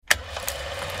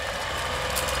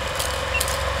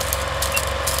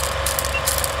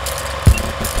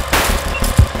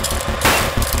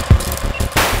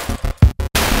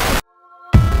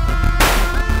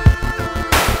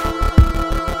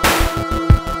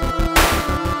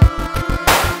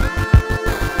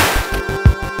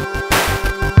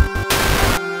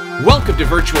Welcome to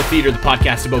Virtual Theater, the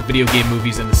podcast about video game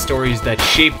movies and the stories that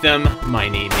shape them. My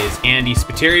name is Andy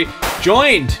Spiteri,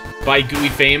 joined by GUI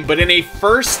fame, but in a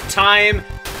first time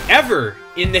ever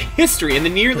in the history, in the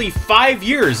nearly 5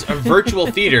 years of Virtual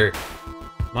Theater.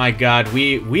 My God,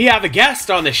 we have a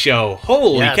guest on the show.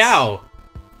 Holy cow.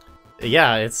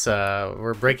 Yeah, it's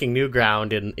we're breaking new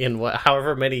ground in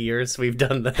however many years we've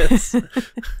done this.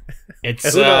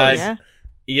 It's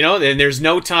you know, and there's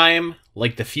no time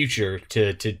like the future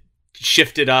to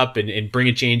shift it up and bring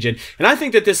a change in. And I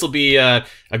think that this will be a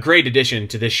great addition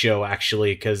to this show,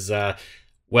 actually, because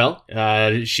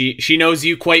she knows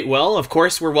you quite well. Of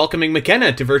course, we're welcoming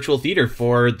McKenna to Virtual Theater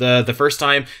for the first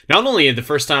time. Not only her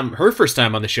first time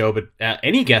on the show, but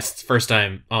any guest's first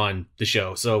time on the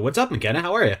show. So what's up, McKenna?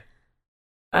 How are you?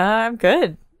 I'm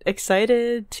good.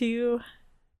 Excited to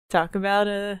talk about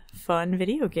a fun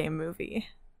video game movie.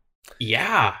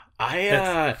 Yeah,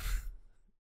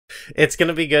 It's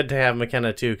gonna be good to have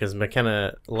McKenna too, because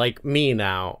McKenna, like me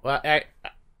now,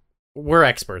 we're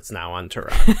experts now on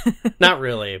Turok. Not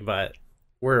really, but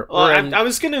I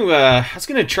was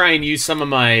gonna try and use some of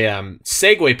my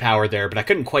segue power there, but I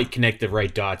couldn't quite connect the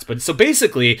right dots. But so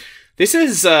basically, this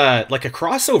is like a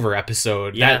crossover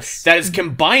episode that is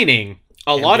combining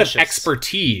a lot of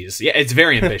expertise. Yeah, it's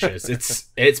very ambitious.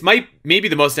 it's maybe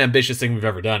the most ambitious thing we've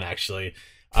ever done, actually.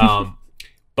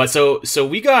 But so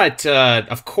we got,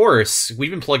 of course,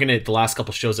 we've been plugging it the last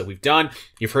couple shows that we've done.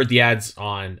 You've heard the ads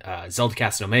on Zelda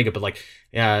Cast and Omega, but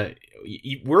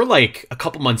we're like a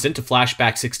couple months into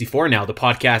Flashback 64 now, the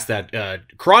podcast that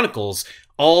chronicles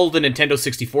all the Nintendo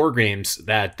 64 games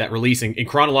that release in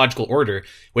chronological order,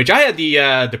 which I had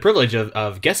the privilege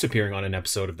of guest appearing on an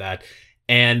episode of that.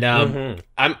 And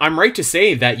I'm right to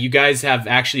say that you guys have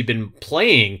actually been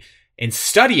playing and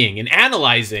studying and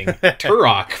analyzing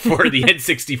Turok for the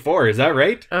N64. Is that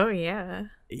right? Oh, yeah.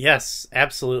 Yes,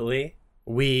 absolutely.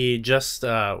 We just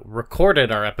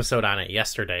recorded our episode on it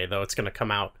yesterday, though it's going to come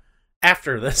out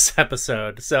after this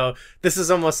episode. So this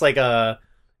is almost like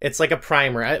it's like a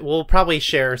primer. We'll probably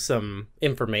share some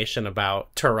information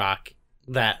about Turok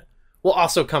that will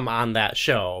also come on that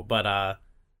show, but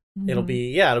it'll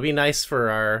be nice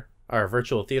for our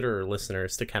Virtual Theater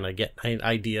listeners to kind of get an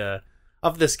idea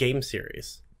of this game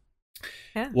series.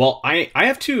 Yeah. Well, I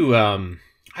have to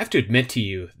admit to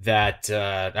you that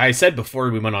I said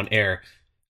before we went on air,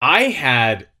 I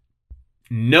had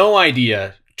no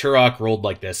idea Turok rolled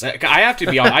like this. I have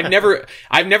to be honest.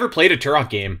 I've never played a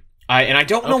Turok game, and I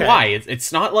don't know why.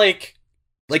 It's not like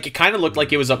it kind of looked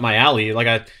like it was up my alley. Like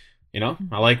I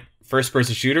like first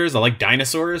person shooters. I like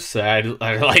dinosaurs. I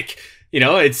like.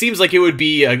 It seems like it would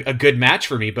be a good match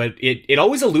for me, but it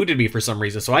always eluded me for some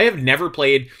reason. So I have never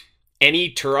played any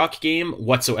Turok game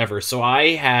whatsoever. So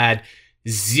I had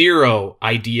zero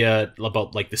idea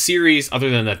about like the series, other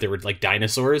than that there were like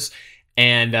dinosaurs.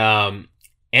 And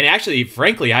actually,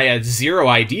 frankly, I had zero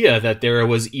idea that there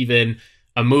was even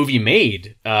a movie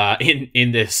made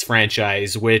in this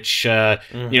franchise, which,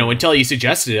 until you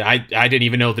suggested it, I didn't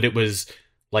even know that it was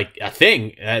like a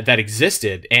thing that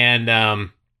existed.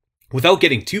 And, without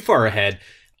getting too far ahead,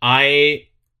 I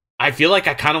feel like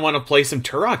I kind of want to play some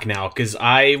Turok now, because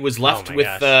I was left with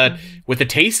a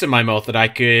taste in my mouth that I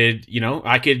could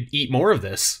eat more of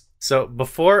this. So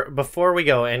before we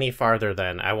go any farther,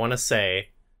 then I want to say,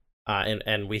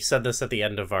 and we said this at the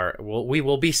end of we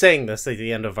will be saying this at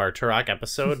the end of our Turok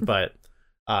episode, but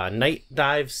Night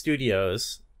Dive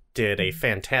Studios did a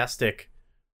fantastic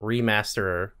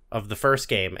remaster of the first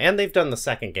game, and they've done the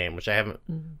second game, which I haven't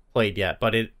played yet,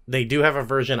 but they do have a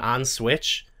version on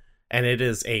Switch, and it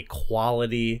is a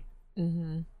quality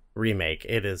remake.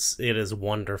 It is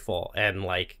wonderful, and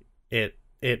like it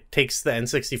takes the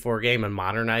N64 game and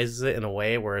modernizes it in a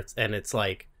way where it's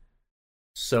like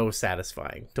so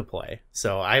satisfying to play.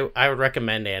 So I would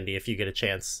recommend, Andy, if you get a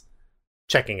chance,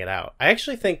 checking it out. I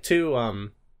actually think too,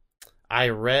 I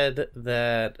read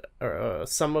that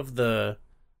some of the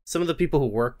people who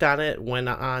worked on it went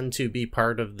on to be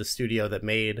part of the studio that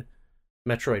made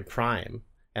Metroid Prime.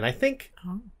 And I think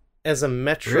as a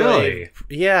Metroid... Really?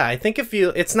 Yeah, I think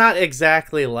it's not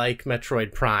exactly like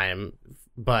Metroid Prime,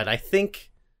 but I think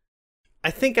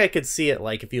I could see it,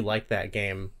 like, if you like that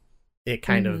game, it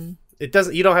kind of... It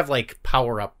doesn't... You don't have, like,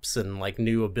 power-ups and, like,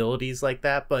 new abilities like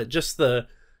that, but just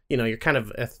you're kind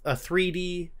of a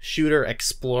 3D shooter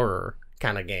explorer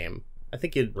kind of game. I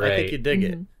think you'd dig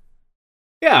it.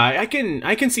 Yeah,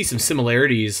 I can see some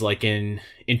similarities, like in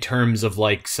terms of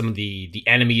like some of the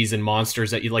enemies and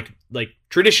monsters that you like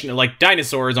traditional, like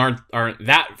dinosaurs aren't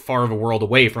that far of a world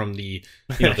away from the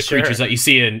the Sure. creatures that you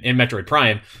see in Metroid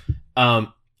Prime.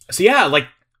 So yeah, like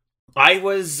I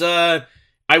was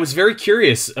I was very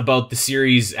curious about the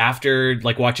series after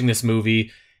like watching this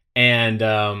movie, and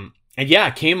yeah,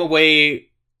 came away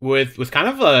with kind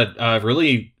of a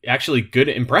really actually good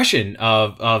impression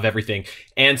of everything.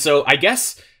 And so I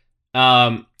guess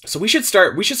so we should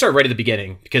start right at the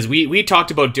beginning, because we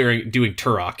talked about doing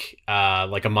Turok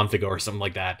like a month ago or something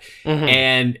like that.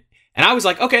 And I was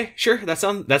like, okay, sure, that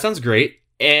sounds great.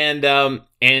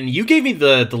 And you gave me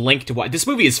the link to watch. This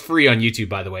movie is free on YouTube,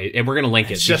 by the way, and we're gonna link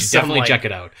it. So you should definitely check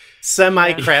it out.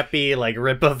 Semi crappy like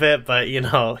rip of it, but you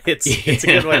know, it's a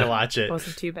good way to watch it.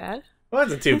 Wasn't too bad.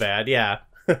 Wasn't too bad, yeah.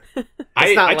 It's not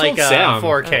I like told Sam,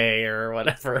 4K or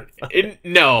whatever.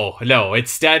 No,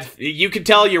 it's that you can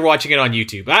tell you're watching it on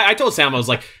YouTube. I told Sam, I was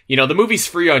like, you know, the movie's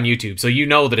free on YouTube, so you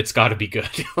know that it's got to be good.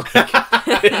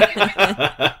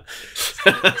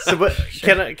 So, but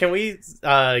can we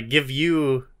give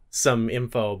you some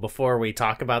info before we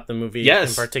talk about the movie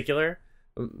in particular?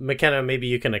 McKenna, maybe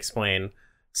you can explain.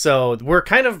 So we're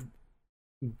kind of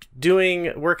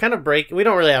we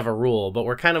don't really have a rule, but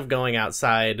we're kind of going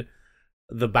outside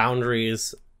the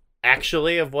boundaries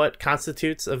actually of what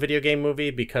constitutes a video game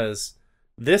movie, because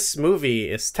this movie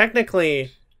is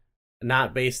technically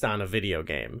not based on a video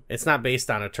game. It's not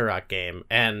based on a Turok game,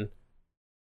 and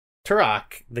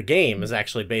Turok, the game, is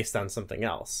actually based on something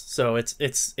else. So it's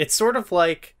sort of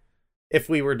like if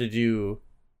we were to do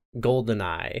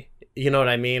GoldenEye, you know what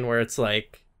I mean? Where it's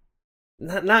like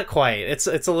not quite. It's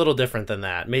a little different than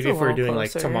that. Maybe if we're doing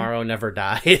closer. Like Tomorrow Never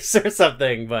Dies or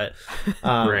something. But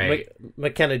right.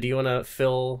 McKenna, do you want to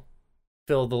fill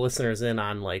the listeners in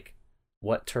on like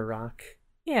what Turok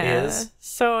is?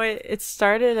 So it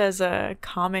started as a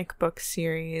comic book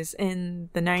series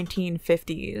in the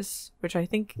 1950s, which I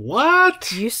think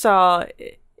you saw.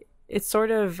 It's sort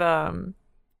of I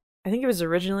think it was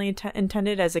originally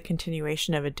intended as a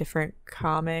continuation of a different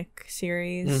comic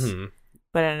series. Mm-hmm.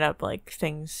 But ended up like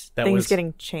things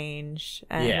getting changed.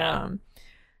 And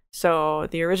so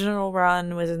the original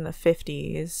run was in the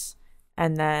 50s,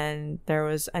 and then there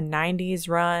was a 90s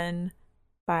run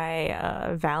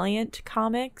by Valiant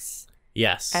Comics.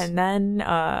 Yes. And then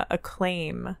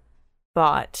Acclaim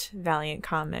bought Valiant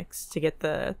Comics to get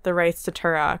the rights to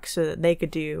Turok so that they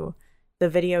could do the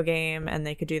video game and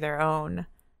they could do their own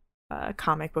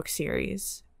comic book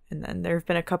series. And then there have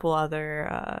been a couple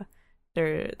other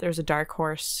there's a Dark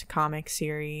Horse comic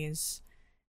series,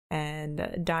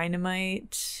 and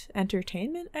Dynamite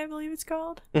Entertainment, I believe it's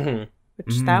called. Mm-hmm.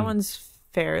 Which that one's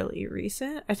fairly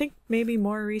recent. I think maybe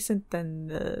more recent than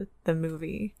the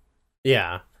movie.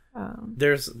 Yeah.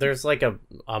 There's like a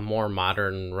more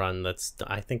modern run that's,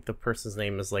 I think the person's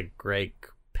name is like Greg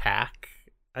Pak.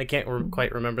 I can't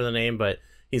quite remember the name, but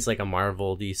he's like a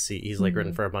Marvel DC. He's like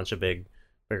written for a bunch of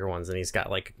bigger ones, and he's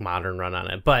got like modern run on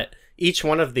it. But each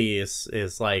one of these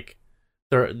is like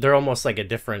they're almost like a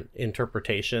different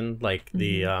interpretation. Like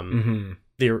this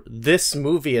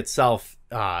movie itself,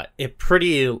 it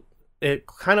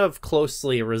kind of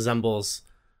closely resembles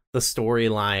the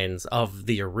storylines of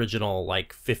the original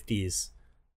like 50s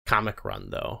comic run,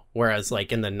 though. Whereas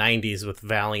like in the 90s with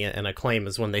Valiant and Acclaim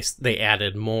is when they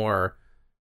added more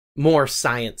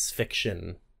science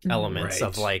fiction elements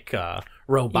of like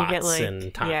robots like,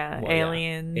 and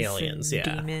aliens,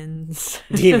 demons.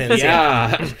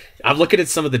 I'm looking at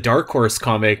some of the Dark Horse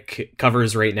comic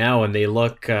covers right now, and they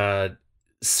look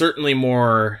certainly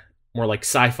more like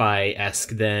sci-fi-esque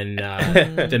than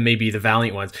maybe the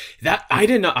Valiant ones. That I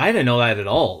didn't know that at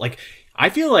all. Like, I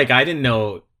feel like I didn't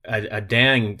know a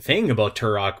dang thing about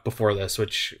Turok before this,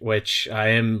 which I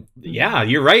am. Yeah,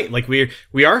 you're right. Like we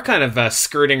are kind of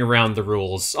skirting around the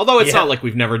rules, although it's not like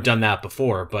we've never done that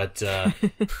before. But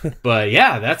but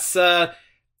yeah, that's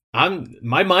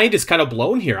my mind is kind of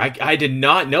blown here. I did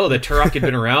not know that Turok had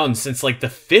been around since like the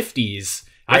 50s.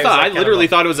 I literally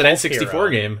thought it was an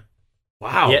N64 game.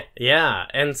 Wow. Yeah,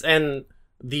 and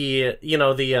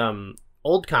the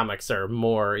old comics are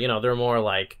more, they're more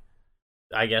like,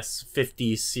 I guess,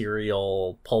 50s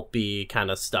serial pulpy kind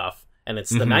of stuff, and it's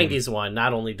the 90s one.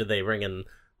 Not only did they bring in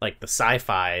like the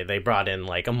sci-fi, they brought in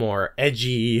like a more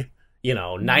edgy,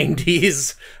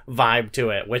 90s vibe to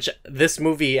it, which this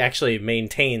movie actually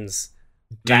maintains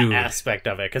that aspect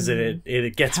of it, because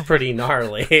it gets pretty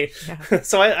gnarly.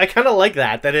 So I kind of like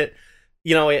that it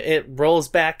it rolls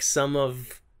back some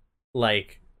of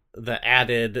like the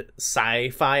added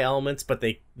sci-fi elements, but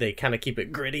they kind of keep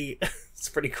it gritty. It's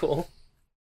pretty cool.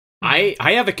 I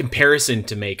have a comparison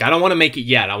to make. I don't want to make it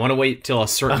yet. I want to wait till a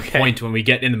certain point when we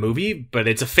get in the movie, but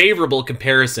it's a favorable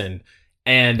comparison.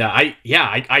 And I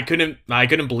couldn't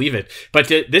believe it. But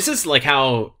this is like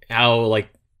how like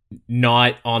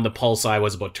not on the pulse I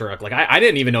was about Turok. Like I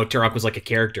didn't even know Turok was like a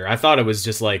character. I thought it was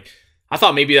just like, I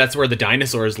thought maybe that's where the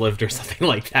dinosaurs lived or something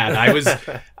like that. I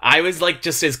was like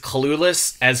just as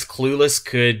clueless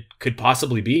could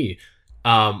possibly be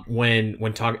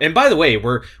when talking. And by the way,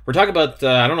 we're talking about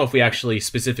I don't know if we actually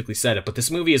specifically said it, but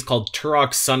this movie is called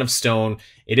Turok: Son of Stone.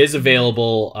 It is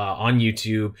available on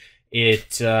YouTube.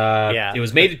 It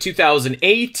was made in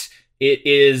 2008.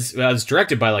 It was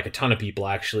directed by like a ton of people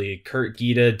actually: Kurt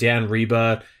Gita, Dan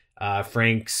Reba,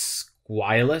 Frank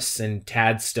Squilas, and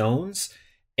Tad Stones.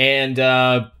 And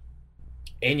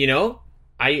you know,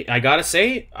 I gotta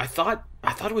say, I thought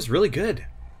it was really good.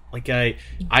 Like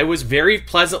I was very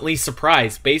pleasantly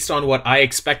surprised based on what I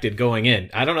expected going in.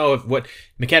 I don't know what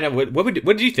McKenna, what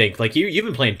did you think? Like you've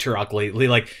been playing Turok lately.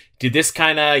 Like did this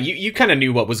kind of you kind of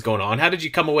knew what was going on? How did you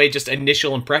come away? Just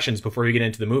initial impressions before you get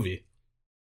into the movie.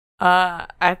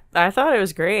 I thought it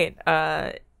was great.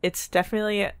 It's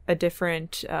definitely a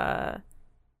different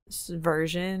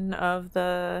version of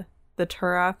the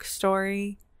Turok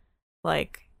story.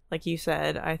 Like you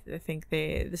said, I think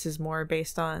this is more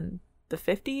based on the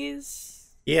 50s,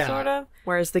 sort of,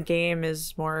 whereas the game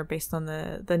is more based on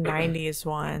the 90s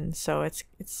one. So it's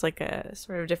like a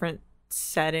sort of different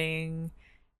setting.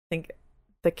 I think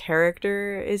the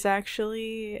character is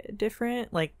actually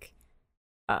different. Like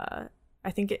I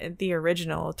think the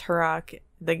original Turok,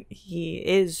 he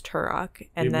is Turok,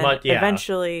 and then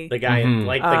eventually the guy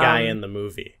the guy in the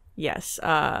movie. Yes.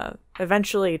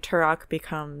 Eventually Turok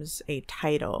becomes a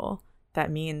title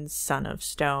that means Son of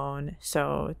Stone.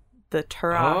 So the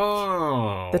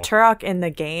Turok in the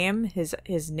game,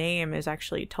 his name is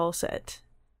actually Tulset.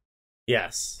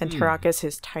 Yes. And Turok is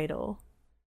his title.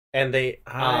 And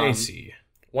I see.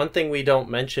 One thing we don't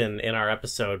mention in our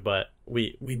episode, but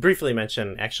we briefly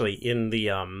mention actually in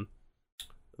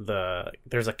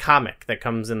there's a comic that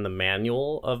comes in the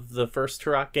manual of the first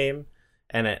Turok game.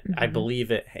 And I believe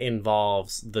it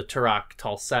involves the Turok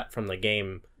Tulset from the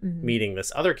game meeting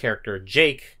this other character,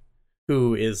 Jake,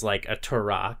 who is like a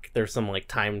Turok. There's some like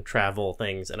time travel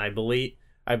things, and I believe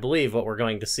what we're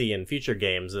going to see in future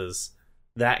games is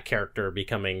that character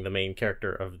becoming the main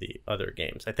character of the other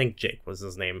games. I think Jake was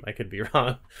his name. I could be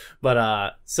wrong,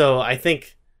 but so I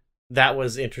think that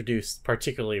was introduced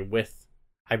particularly with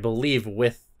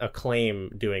Acclaim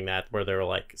doing that, where they're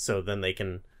like, so then they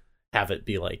can have it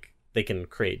be like, they can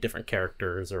create different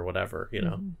characters or whatever, you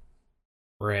know.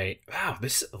 Right.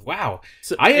 Wow.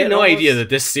 So I had no idea that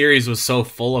this series was so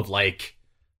full of like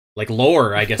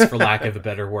lore, I guess, for lack of a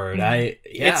better word.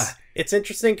 It's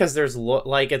interesting because there's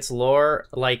it's lore,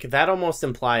 like that almost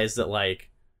implies that like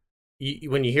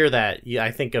when you hear that,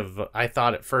 I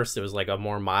thought at first it was like a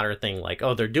more modern thing, like,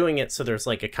 oh, they're doing it so there's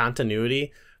like a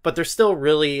continuity, but there's still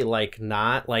really like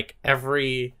not like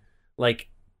every like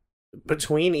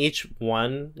between each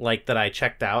one like that I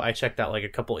checked out like a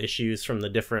couple issues from the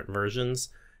different versions,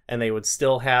 and they would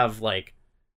still have like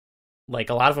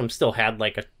a lot of them still had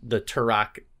like the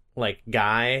Turok like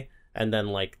guy and then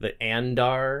like the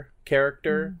Andar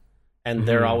character, and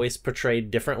they're always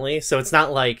portrayed differently. So it's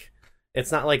not like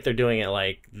they're doing it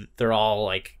like they're all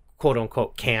like quote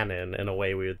unquote canon in a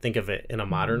way we would think of it in a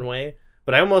modern way.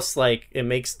 But I almost like it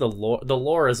makes the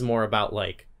lore is more about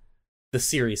like the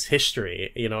series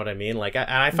history, you know what I mean? Like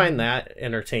I find that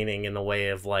entertaining in a way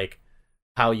of like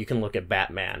how you can look at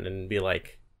Batman and be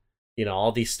like, you know,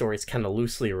 all these stories kind of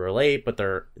loosely relate, but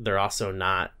they're also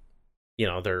not, you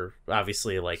know, they're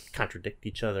obviously like contradict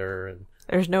each other. And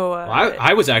there's no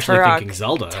I was actually Turok thinking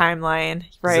Zelda timeline,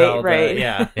 right? Zelda, right.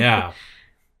 Yeah,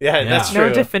 that's true.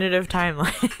 No definitive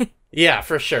timeline. Yeah,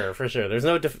 for sure. There's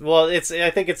no I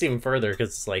think it's even further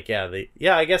because it's like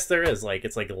I guess there is like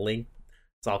it's like a link.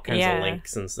 It's all kinds of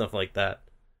links and stuff like that.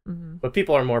 But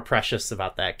people are more precious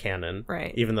about that canon,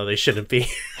 right? Even though they shouldn't be.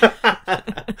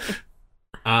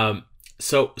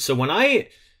 So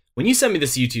when you sent me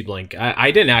this YouTube link,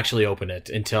 I didn't actually open it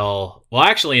until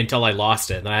I lost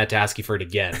it, and I had to ask you for it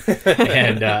again.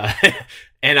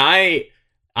 and I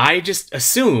just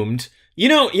assumed, you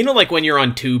know, like when you're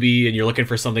on Tubi and you're looking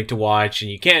for something to watch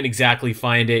and you can't exactly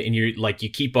find it, and you're like, you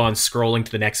keep on scrolling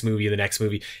to the next movie, and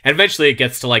eventually it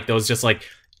gets to like those just like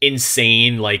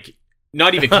insane, like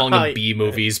not even calling them B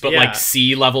movies, but like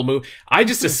C level movie. I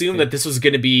just assumed that this was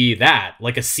going to be that,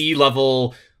 like a C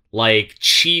level, like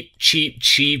cheap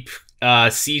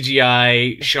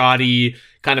CGI shoddy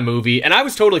kind of movie, and I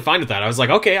was totally fine with that. I was like,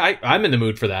 okay, I'm in the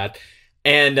mood for that,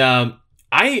 and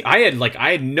I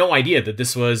had no idea that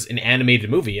this was an animated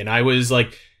movie, and I was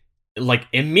like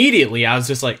immediately I was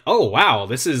just like, oh wow,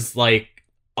 this is like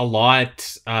a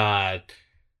lot like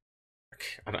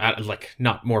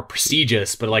not more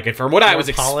prestigious, but like from what I was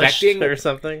expecting or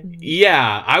something.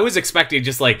 Yeah, I was expecting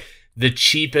just like the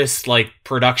cheapest like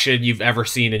production you've ever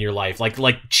seen in your life, like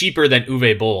cheaper than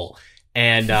Uwe Boll.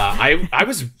 And I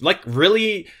was like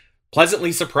really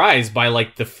pleasantly surprised by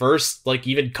like the first like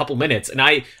even couple minutes. And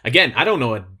I don't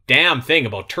know a damn thing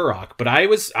about Turok, but I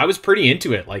was pretty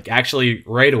into it, like actually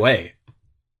right away.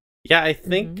 Yeah, I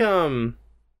think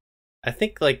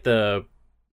like the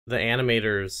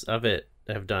animators of it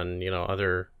have done,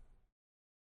 other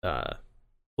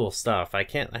cool stuff. I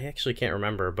actually can't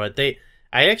remember, but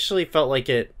I actually felt like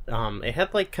it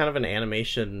had like kind of an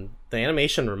animation. The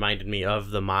animation reminded me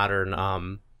of the modern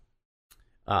Mortal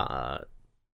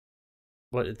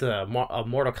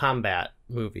Kombat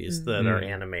movies that are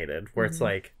animated, where it's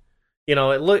like, it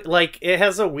look like it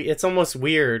has it's almost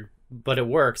weird, but it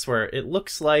works, where it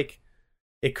looks like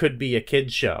it could be a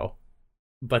kid show,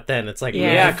 but then it's like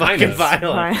really fucking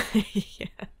violent. Yeah.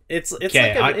 It's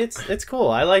okay, like it's cool.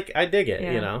 I dig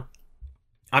it,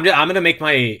 I'm gonna make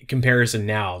my comparison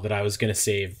now that I was gonna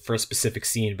save for a specific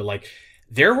scene, but like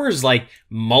there was like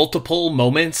multiple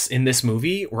moments in this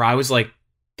movie where I was like,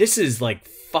 this is like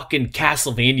fucking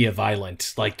Castlevania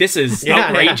violent. Like this is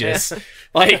outrageous.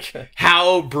 Like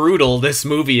how brutal this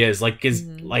movie is. Like is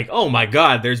like, oh my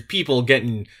god, there's people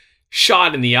getting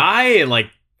shot in the eye and like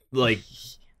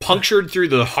punctured through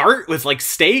the heart with like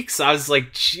stakes. I was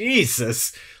like,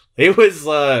 Jesus. It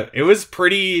was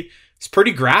pretty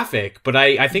graphic, but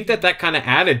I think that kind of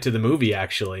added to the movie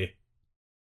actually.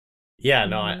 Yeah,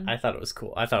 no, I thought it was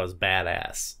cool. I thought it was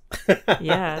badass.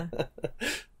 Yeah.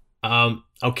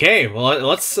 Okay, well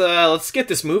let's get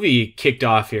this movie kicked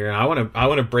off here. I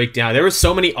want to break down. There were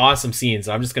so many awesome scenes.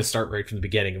 I'm just going to start right from the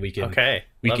beginning and we can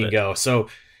go. So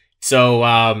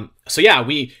yeah,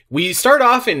 we start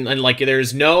off and like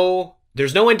there's no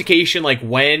indication like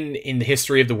when in the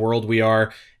history of the world we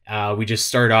are. We just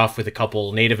start off with a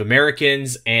couple Native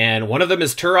Americans, and one of them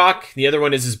is Turok, the other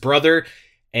one is his brother,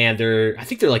 and I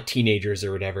think they're like teenagers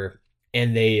or whatever,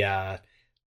 and they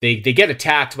get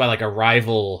attacked by like a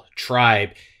rival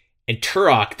tribe, and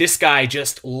Turok, this guy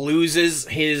just loses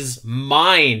his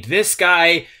mind. This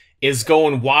guy is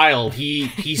going wild.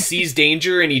 He sees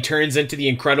danger and he turns into the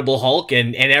Incredible Hulk,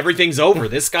 and everything's over.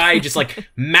 This guy just like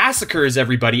massacres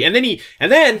everybody, and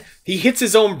then he hits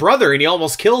his own brother and he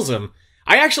almost kills him.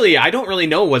 I don't really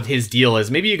know what his deal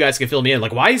is. Maybe you guys can fill me in.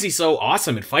 Like, why is he so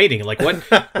awesome at fighting? Like,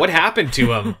 what happened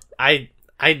to him?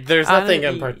 There's nothing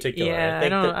in particular. Yeah, I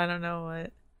don't know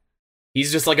what.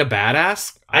 He's just like a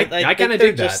badass. I kind of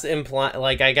dig that. Just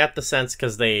like I got the sense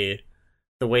because the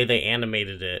way they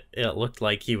animated it, it looked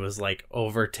like he was like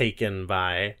overtaken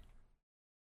by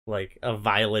like a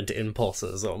violent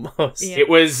impulses almost. Yeah. It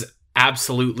was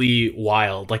absolutely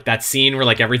wild. Like that scene where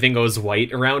like everything goes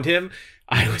white around him.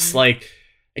 I was like,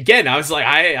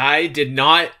 I did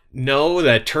not know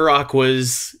that Turok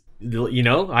was,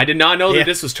 I did not know that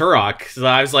this was Turok. So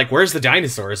I was like, where's the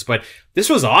dinosaurs? But this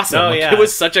was awesome. It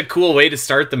was such a cool way to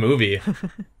start the movie.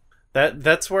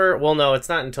 That's where, well, no, it's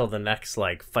not until the next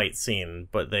like fight scene,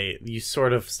 but you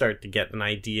sort of start to get an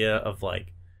idea of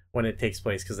like when it takes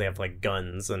place, because they have like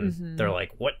guns and they're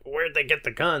like, where'd they get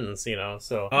the guns?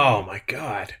 So. Oh my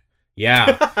God.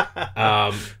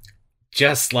 Yeah.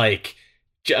 Just like,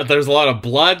 there's a lot of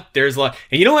blood. There's a lot,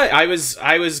 and you know what? I was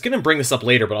gonna bring this up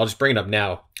later, but I'll just bring it up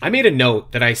now. I made a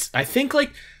note that I think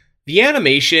like the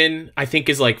animation I think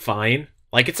is like fine.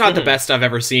 Like it's not the best I've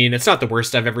ever seen. It's not the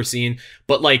worst I've ever seen.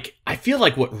 But like I feel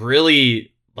like what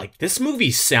really like this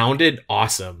movie sounded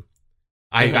awesome.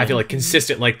 I feel like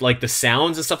consistent like the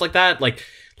sounds and stuff like that. Like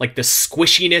the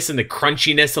squishiness and the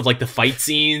crunchiness of like the fight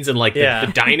scenes and like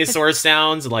the dinosaur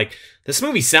sounds. Like this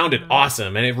movie sounded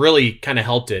awesome, and it really kind of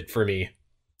helped it for me.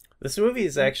 This movie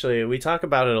is actually, we talk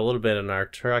about it a little bit in our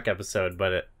Turok episode,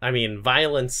 but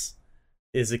violence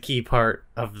is a key part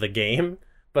of the game,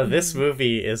 but this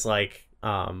movie is like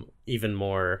even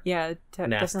more nasty than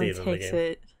the game. Takes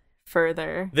it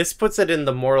further. This puts it in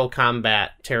the Mortal Kombat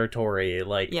territory,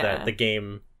 that the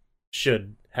game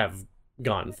should have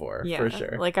gone for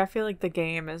sure. Like I feel like the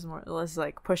game is more or less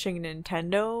like pushing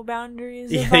Nintendo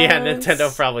boundaries.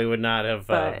 Nintendo probably would not have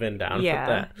been down with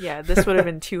that. Yeah, this would have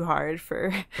been too hard for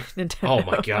Nintendo. Oh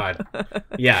my God.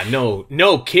 Yeah,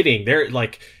 no kidding. They're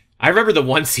like, I remember the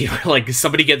one scene where like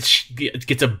somebody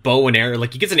gets a bow and arrow,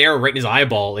 like he gets an arrow right in his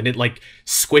eyeball and it like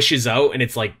squishes out and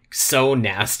it's like so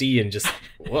nasty and just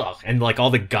ugh, and like all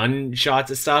the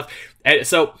gunshots and stuff.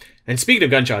 And speaking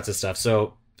of gunshots and stuff,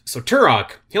 so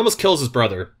Turok, he almost kills his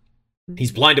brother.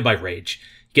 He's blinded by rage.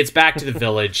 Gets back to the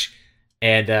village,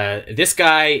 and this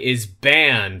guy is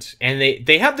banned. And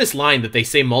they have this line that they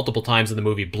say multiple times in the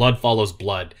movie, blood follows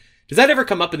blood. Does that ever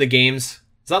come up in the games?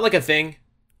 Is that like a thing?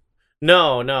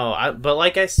 No. But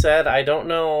like I said, I don't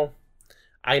know.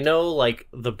 I know like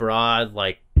the broad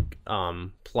like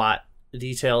plot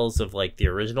details of like the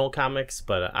original comics,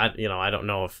 but I don't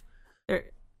know if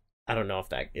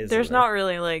that is. There's not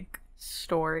really like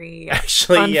story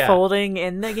actually unfolding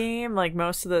in the game. Like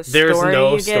most of the There's story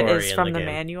no you get story is in from the the game.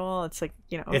 manual. It's like,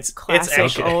 it's classic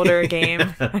actually older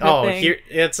game. Here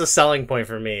it's a selling point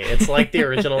for me. It's like the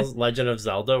original Legend of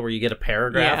Zelda where you get a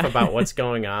paragraph about what's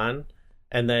going on,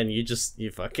 and then you just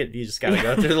gotta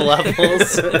go through the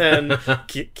levels and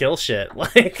kill shit.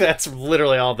 Like that's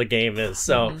literally all the game is.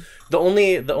 So the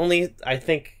only I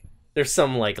think there's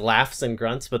some like laughs and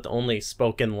grunts, but the only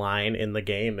spoken line in the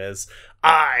game is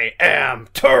 "I am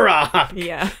Turok."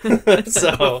 Yeah.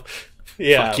 So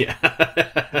yeah. Fuck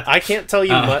yeah. I can't tell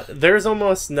you much. There's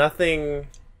almost nothing.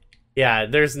 Yeah,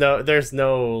 there's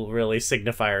no really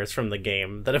signifiers from the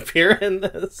game that appear in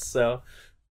this. So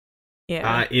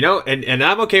yeah, and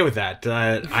I'm okay with that.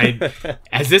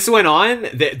 As this went on,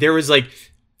 there was like,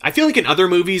 I feel like in other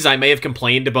movies I may have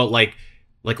complained about like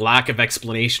lack of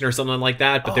explanation or something like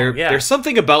that, but there's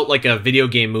something about like a video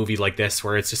game movie like this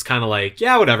where it's just kind of like,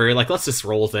 yeah, whatever, like let's just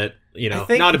roll with it,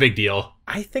 not a big deal.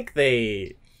 I think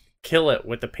they kill it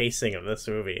with the pacing of this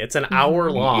movie. It's an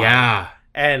hour long,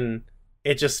 and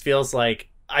it just feels like,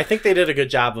 I think they did a good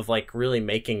job of like really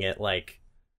making it like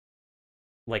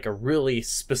a really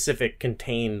specific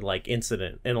contained like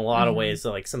incident in a lot of ways,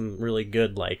 like some really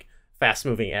good like fast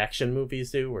moving action movies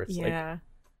do, where it's they're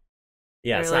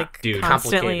it's like not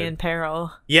constantly in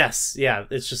peril. Yes, yeah,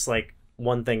 it's just like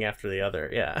one thing after the other.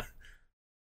 Yeah.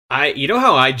 You know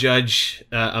how I judge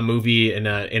a movie, and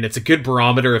it's a good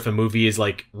barometer if a movie is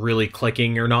like really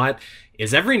clicking or not,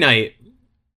 is every night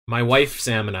my wife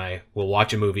Sam and I will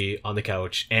watch a movie on the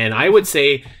couch, and I would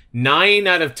say 9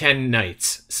 out of 10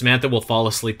 nights Samantha will fall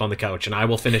asleep on the couch and I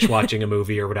will finish watching a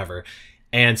movie or whatever.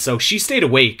 And so she stayed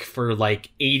awake for like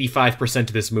 85%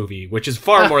 of this movie, which is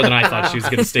far more than I thought she was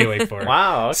going to stay awake for.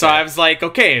 Wow. Okay. So I was like,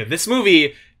 okay, this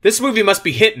movie must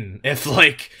be hitting if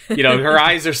like, her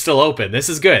eyes are still open. This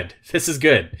is good.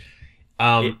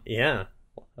 Yeah.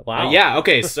 Wow. Yeah,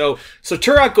 okay. So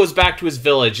Turok goes back to his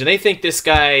village and they think this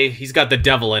guy, he's got the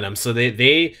devil in him. So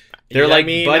they're like,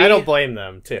 buddy, I don't blame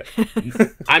them too.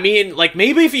 I mean, like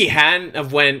maybe if he hadn't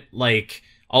have went like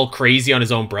all crazy on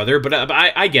his own brother, but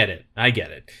I get it.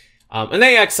 And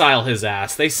they exile his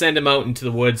ass. They send him out into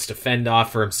the woods to fend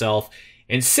off for himself.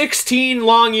 And 16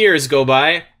 long years go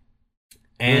by.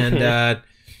 And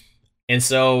and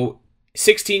so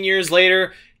 16 years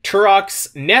later,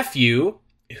 Turok's nephew,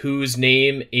 whose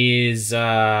name is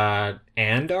Andar?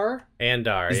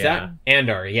 Andar, is that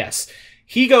Andar, yes.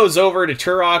 He goes over to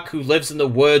Turok, who lives in the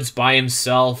woods by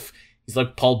himself. He's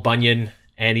like Paul Bunyan,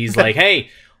 and he's like, hey,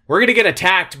 we're gonna get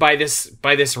attacked by this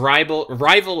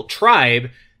rival tribe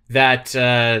that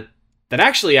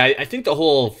actually I think the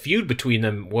whole feud between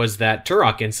them was that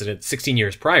Turok incident 16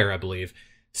 years prior, I believe.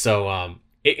 So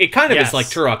it kind of is like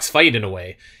Turok's fight in a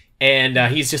way. And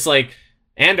he's just like,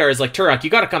 Andar is like, Turok, you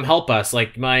gotta come help us.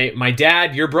 Like my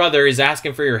dad, your brother, is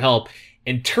asking for your help.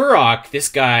 And Turok, this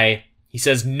guy, he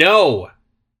says no.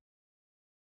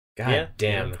 God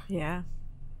damn. Yeah.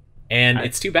 And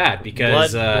it's too bad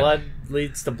because blood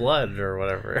leads to blood or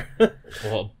whatever.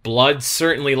 Well, blood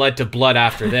certainly led to blood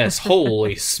after this.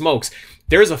 Holy smokes.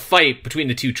 There's a fight between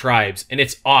the two tribes, and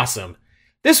it's awesome.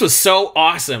 This was so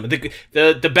awesome.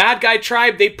 The bad guy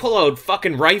tribe, they pull out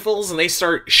fucking rifles and they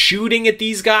start shooting at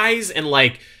these guys, and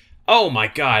like, oh my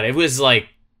god, it was like,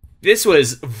 this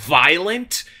was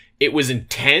violent. It was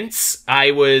intense.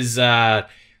 I was and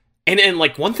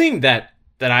like one thing that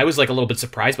I was like a little bit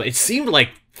surprised, but it seemed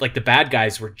like the bad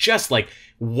guys were just like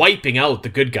wiping out the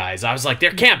good guys. I was like,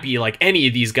 there can't be like any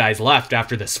of these guys left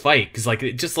after this fight, because like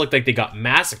it just looked like they got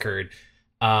massacred.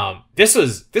 This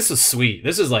was sweet.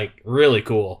 This is like really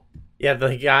cool. Yeah,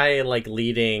 the guy like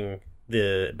leading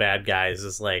the bad guys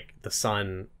is like the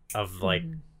son of like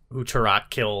who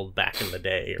Turok killed back in the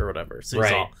day or whatever.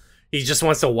 So he just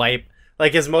wants to wipe.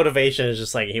 Like his motivation is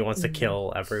just like he wants to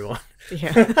kill everyone.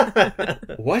 Yeah.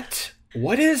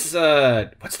 What is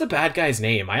what's the bad guy's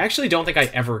name? I actually don't think I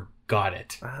ever got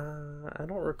it. I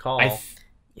don't recall. I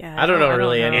don't know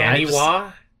really.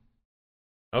 Aniwa?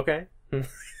 Okay.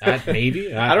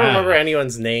 Maybe. I don't remember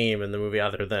anyone's name in the movie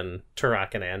other than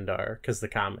Turok and Andar, because the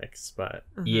comics. But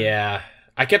yeah,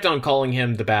 I kept on calling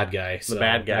him the bad guy. So the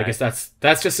bad guy. I guess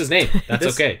that's just his name. That's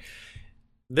okay.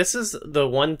 This is the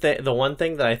one thing. The one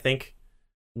thing that I think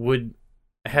would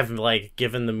have like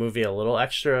given the movie a little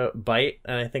extra bite,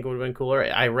 and I think it would have been cooler.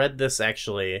 I read this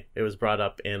actually. It was brought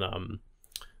up in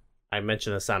I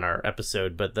mentioned this on our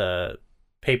episode, but the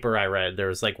paper I read, there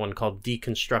was like one called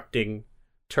Deconstructing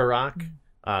Turok,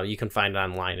 You can find it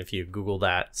online if you Google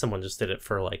that. Someone just did it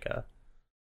for like a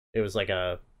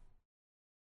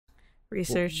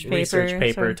research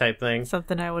paper type thing.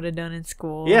 Something I would have done in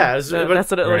school. Yeah, that's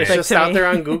what it looks like. It's just out there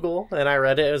on Google, and I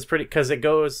read it. It was pretty, because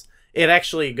it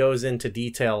actually goes into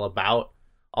detail about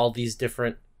all these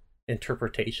different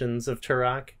interpretations of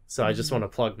Turok. So I just want to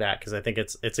plug that because I think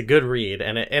it's a good read,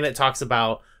 and it talks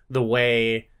about the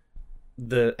way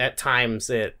at times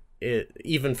it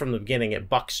even from the beginning it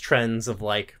bucks trends of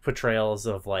like portrayals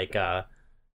of like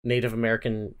Native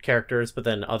American characters, but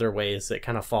then other ways it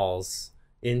kind of falls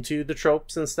into the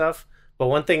tropes and stuff. But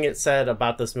one thing it said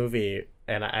about this movie,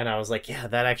 and I was like, yeah,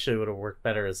 that actually would have worked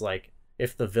better, is like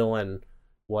if the villain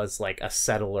was like a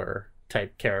settler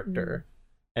type character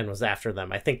and was after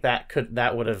them. I think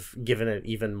that would have given it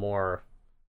even more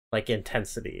like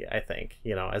intensity, I think,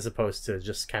 as opposed to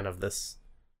just kind of this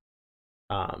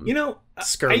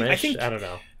skirmish. I don't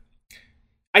know.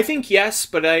 I think yes,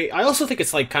 but I also think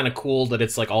it's like kind of cool that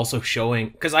it's like also showing,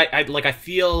 because I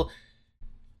feel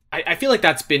like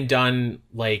that's been done,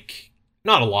 like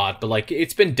not a lot, but like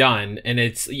it's been done, and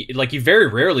it's like you very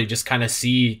rarely just kind of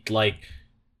see like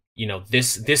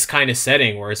this kind of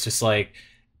setting where it's just like,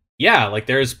 yeah, like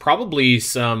there's probably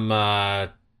some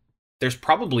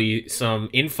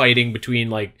infighting between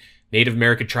like Native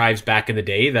American tribes back in the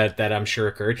day that I'm sure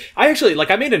occurred. I actually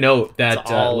I made a note that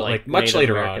like much Native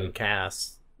later American on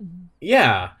cast.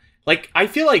 Yeah, like I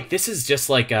feel like this is just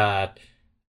like a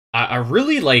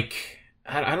really like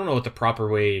I don't know what the proper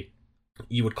way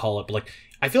you would call it, but like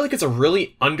I feel like it's a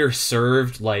really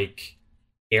underserved like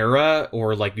era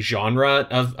or like genre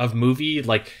of movie,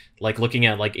 like looking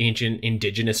at like ancient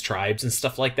indigenous tribes and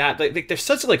stuff like that. Like there's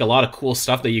such like a lot of cool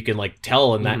stuff that you can like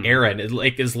tell in that era, and it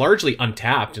like is largely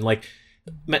untapped. And like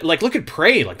look at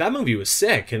Prey, like that movie was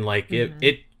sick, and like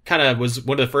it kind of was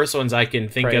one of the first ones I can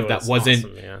think Prey of that wasn't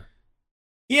awesome,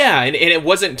 and it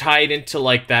wasn't tied into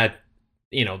like that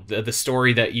the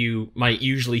story that you might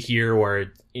usually hear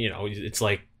where it's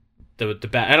like the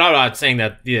bad. And I'm not saying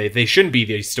that they shouldn't be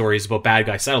these stories about bad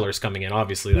guy settlers coming in,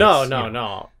 obviously.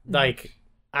 No. Like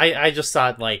I just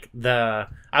thought like I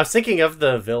was thinking of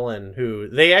the villain who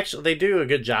they do a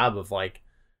good job of like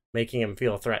making him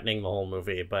feel threatening the whole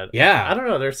movie, but yeah, I don't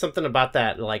know, there's something about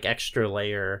that like extra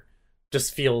layer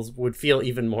just would feel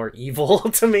even more evil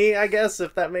to me, I guess,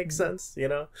 if that makes sense,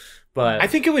 But I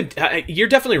think it would. You're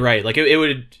definitely right. Like it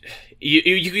would.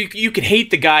 You could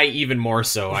hate the guy even more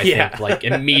so. I think like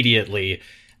immediately.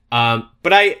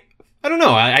 But I don't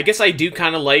know. I guess I do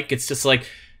kind of like. It's just like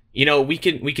we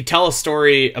could tell a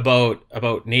story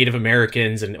about Native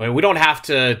Americans, and we don't have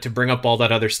to bring up all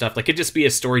that other stuff. Like it just be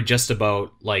a story just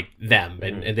about like them,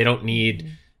 and they don't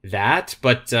need that.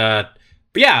 But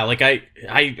yeah, like I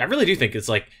really do think it's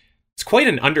like it's quite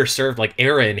an underserved like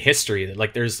era in history. That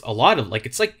like there's a lot of like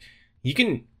it's like you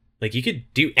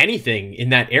could do anything in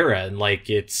that era, and like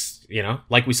it's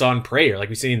like we saw in Prey or like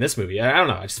we see in this movie. I don't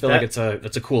know. I just feel like it's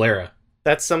a cool era.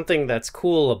 That's something that's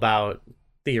cool about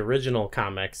the original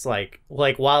comics. Like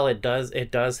while it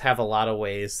does have a lot of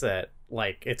ways that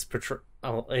like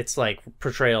it's like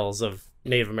portrayals of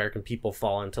Native American people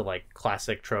fall into like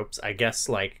classic tropes. I guess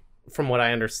like from what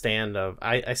I understand of,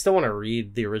 I still want to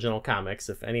read the original comics.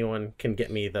 If anyone can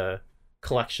get me the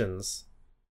collections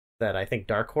that I think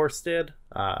Dark Horse did,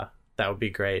 that would be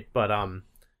great. But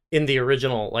in the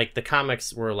original, like the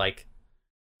comics were like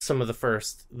some of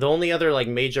the only other like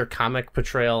major comic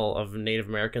portrayal of Native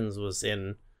Americans was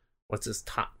in what's his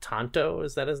Tonto,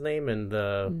 is that his name, in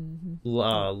the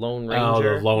Lone Ranger. Oh,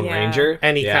 the Lone Ranger,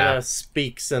 and he kind of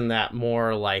speaks in that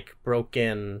more like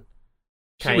broken.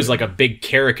 He was like a big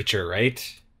caricature,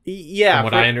 right? Yeah, from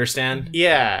what I understand.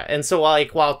 Yeah, and so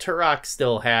while Turok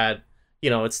still had,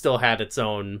 it still had its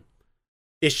own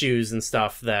issues and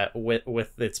stuff that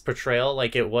with its portrayal,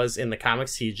 like it was in the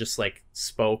comics, he just like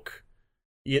spoke,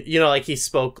 like he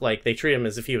spoke like they treat him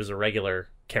as if he was a regular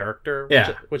character,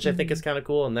 which I think is kind of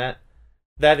cool, and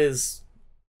that's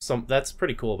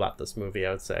pretty cool about this movie,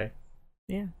 I would say.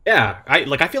 Yeah,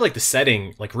 I feel like the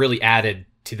setting like really added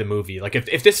to the movie. Like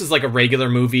if this is like a regular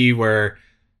movie where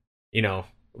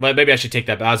well, maybe I should take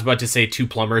that back. I was about to say two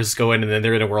plumbers go in and then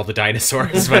they're in a world of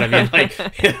dinosaurs, but I mean like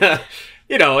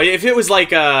if it was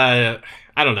like I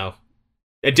don't know,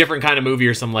 a different kind of movie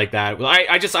or something like that. Well,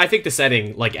 I think the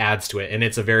setting like adds to it, and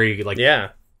it's a very like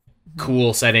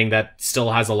cool setting that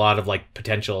still has a lot of like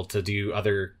potential to do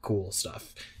other cool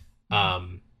stuff.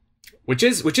 Which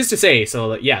is to say,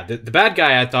 so yeah, the bad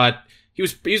guy, I thought he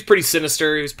was pretty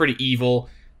sinister, he was pretty evil,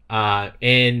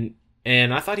 and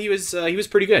I thought he was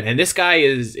pretty good. And this guy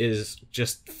is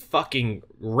just fucking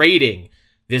raiding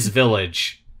this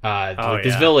village.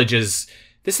 This village is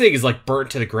this thing is like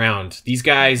burnt to the ground. These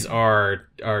guys are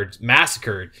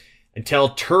massacred until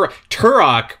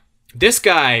Turok, this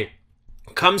guy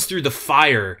comes through the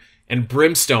fire and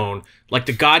brimstone like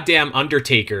the goddamn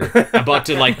Undertaker about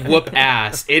to like whoop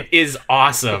ass. It is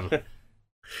awesome.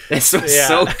 It's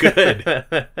so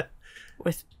good.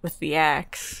 With the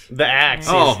axe. The axe.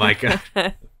 Oh my god.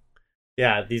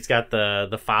 Yeah, he's got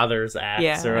the father's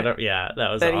axe or whatever. Yeah, that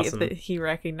was awesome. He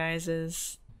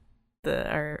recognizes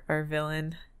our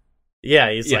villain.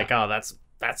 Yeah, he's like, oh, that's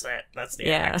it. That's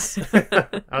the axe.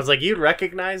 I was like, you'd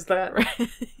recognize that?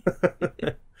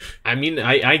 I mean,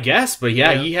 I guess, but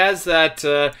yeah, he has that.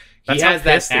 He has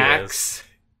that axe,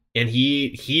 and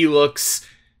he looks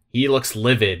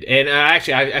livid. And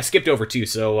actually, I skipped over too.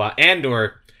 So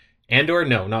Andor,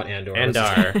 no, not Andor.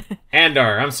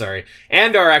 Andar. I'm sorry.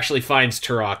 Andar actually finds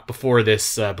Turok before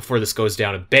this goes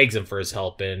down and begs him for his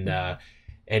help. And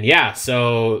yeah,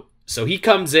 so he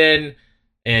comes in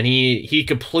and he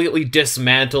completely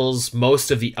dismantles most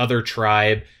of the other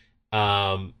tribe.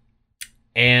 But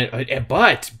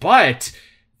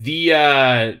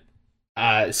the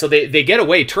so they get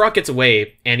away. Turok gets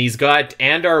away, and he's got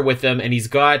Andar with him, and he's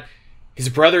got his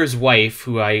brother's wife,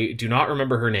 who I do not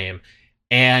remember her name.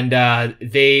 And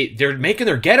they're making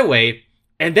their getaway,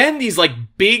 and then these like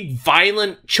big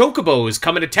violent chocobos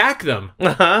come and attack them.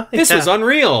 This was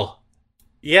unreal.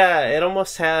 Yeah, it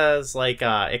almost has like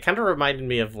it kind of reminded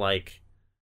me of like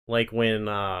when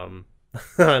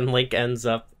Link ends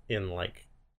up in like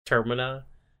Termina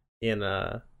in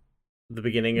the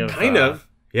beginning of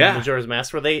Majora's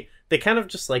Mask, where they kind of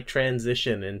just like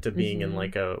transition into being in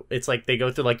like it's like they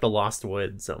go through like the Lost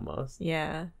Woods almost.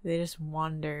 Yeah, they just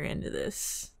wander into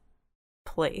this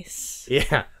place.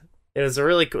 Yeah, it was a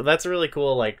really cool. That's a really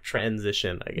cool like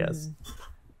transition, I guess.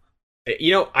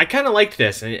 You know, I kind of liked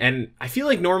this, and I feel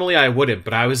like normally I wouldn't,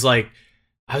 but I was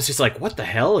just like, what the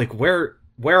hell? Like, where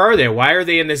are they? Why are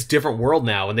they in this different world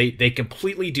now? And they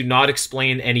completely do not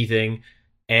explain anything.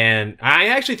 And I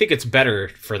actually think it's better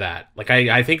for that. Like,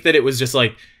 I think that it was just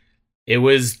like,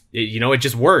 it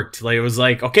just worked. Like, it was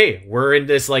like, okay, we're in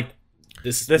this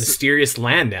mysterious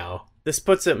land now. This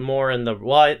puts it more in the,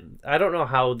 well, I don't know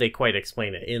how they quite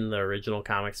explain it in the original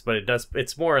comics, but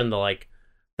it's more in the, like,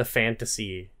 the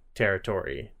fantasy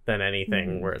territory than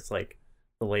anything, where it's like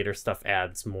the later stuff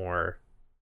adds more,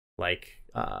 like,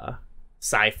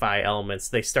 sci-fi elements.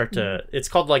 They start to, it's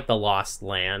called, like, the Lost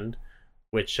Land,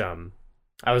 which,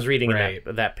 I was reading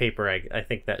that paper. I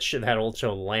think that old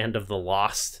show Land of the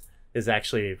Lost is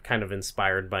actually kind of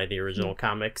inspired by the original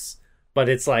comics, but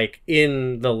it's like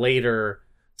in the later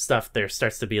stuff there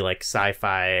starts to be like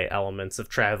sci-fi elements of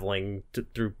traveling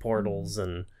through portals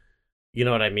and you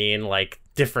know what I mean, like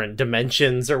different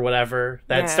dimensions or whatever.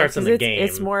 That starts in the game.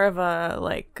 It's more of a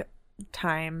like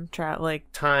time travel,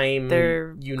 like time.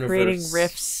 They're universe. creating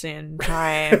rifts in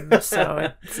time,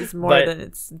 so it's more than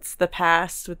it's the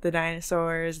past with the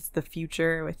dinosaurs. It's the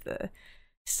future with the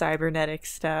cybernetic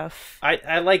stuff.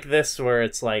 I like this where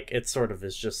it's like it sort of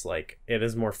is just like it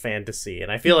is more fantasy, and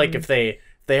I feel like if they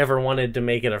ever wanted to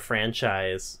make it a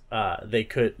franchise,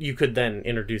 you could then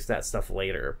introduce that stuff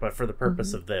later. But for the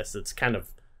purpose of this, it's kind of,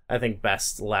 I think,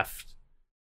 best left.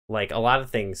 Like a lot of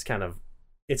things kind of,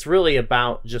 it's really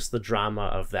about just the drama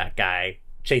of that guy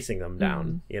chasing them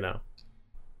down, you know?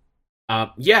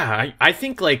 Yeah, I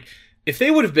think like if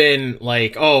they would have been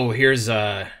like, oh, here's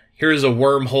a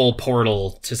wormhole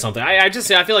portal to something, I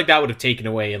feel like that would have taken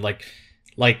away, and like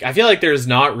I feel like there's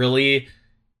not really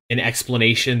an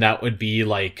explanation that would be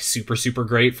like super, super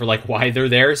great for like why they're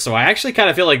there. So I actually kind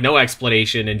of feel like no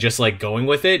explanation and just like going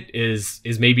with it is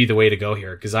maybe the way to go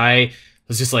here. Cause I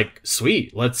was just like,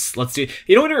 sweet, let's do,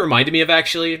 you know what it reminded me of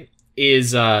actually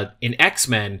is, in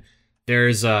X-Men,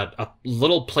 there's a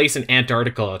little place in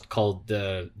Antarctica called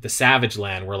the Savage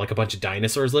Land where like a bunch of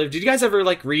dinosaurs live. Did you guys ever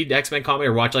like read X-Men comic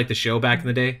or watch like the show back in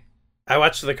the day? I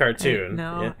watched the cartoon.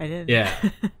 I didn't. Yeah.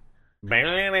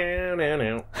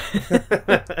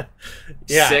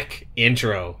 Yeah. Sick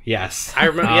intro. Yes. I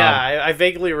remember. I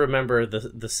vaguely remember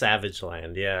the Savage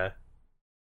Land. Yeah.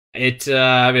 I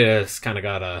mean, it's kind of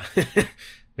got a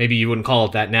maybe you wouldn't call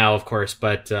it that now, of course,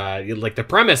 but like the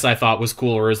premise I thought was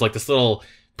cool, where it was like this little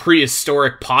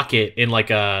prehistoric pocket in like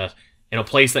a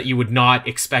place that you would not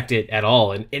expect it at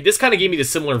all, and this kind of gave me the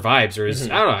similar vibes. Or I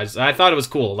don't know, I thought it was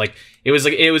cool. Like it was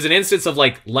an instance of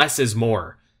like less is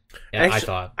more. Yeah,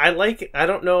 actually, I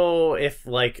don't know if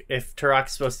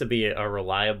Turok's supposed to be a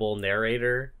reliable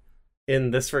narrator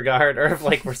in this regard, or if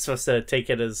like we're supposed to take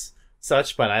it as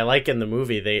such, but I like in the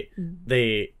movie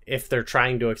they if they're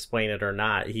trying to explain it or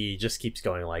not, he just keeps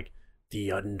going like,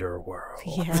 the underworld.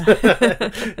 Yeah.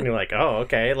 And you're like, oh,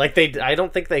 okay. Like I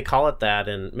don't think they call it that,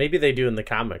 and maybe they do in the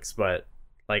comics, but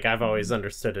like I've always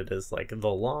understood it as like the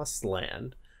Lost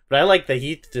Land. But I like that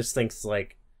he just thinks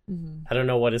like, I don't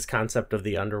know what his concept of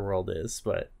the underworld is,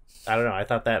 but I don't know. I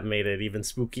thought that made it even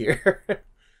spookier.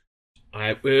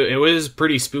 It was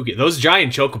pretty spooky. Those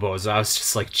giant chocobos, I was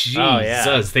just like,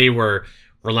 Jesus, they were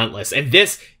relentless. And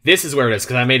this is where it is,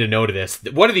 because I made a note of this.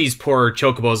 One of these poor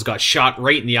chocobos got shot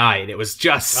right in the eye, and it was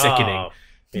just sickening. Oh,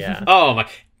 yeah. Oh my!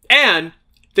 And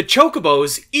the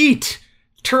chocobos eat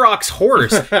Turok's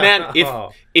horse. Man,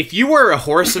 if you were a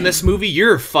horse in this movie,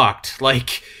 you're fucked.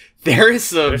 Like there's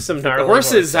some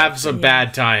horses have some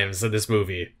bad times in this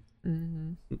movie.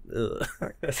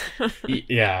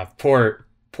 Yeah, poor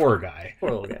guy.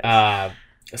 Poor little guy.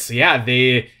 So yeah,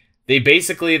 they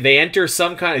basically they enter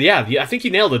some kind of I think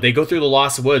you nailed it. They go through the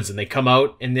Lost Woods and they come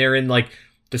out and they're in like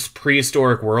this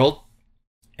prehistoric world.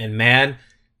 And man,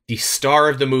 the star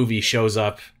of the movie shows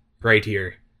up right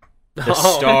here. The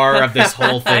star of this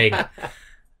whole thing.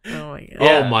 Oh my god.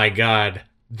 Oh my god.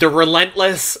 The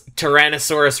relentless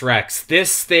Tyrannosaurus Rex.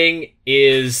 This thing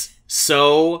is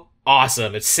so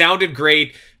awesome. It sounded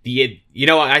great.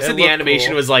 I said the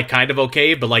animation was like kind of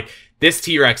okay, but like this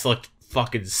T-Rex looked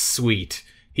fucking sweet.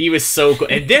 He was so cool.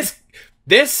 And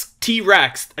this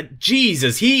T-Rex,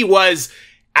 Jesus, he was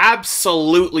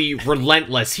absolutely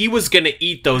relentless. He was gonna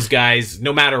eat those guys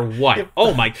no matter what.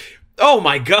 Oh my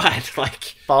god. Like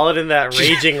followed in that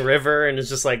raging river and it's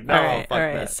just like, no, all fuck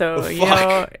right. that. So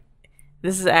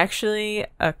this is actually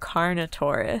a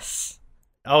Carnotaurus.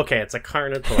 Okay, it's a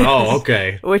Carnotaurus. Oh,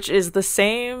 okay. Which is the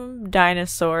same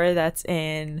dinosaur that's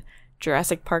in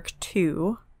Jurassic Park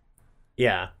 2.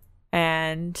 Yeah.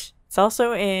 And it's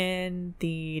also in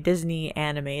the Disney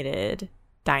animated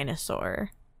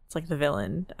Dinosaur. It's like the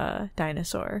villain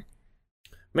dinosaur.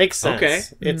 Makes sense. Okay.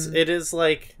 It is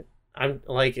like, I'm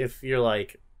like, if you're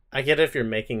like, I get it if you're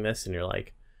making this and you're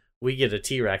like, we get a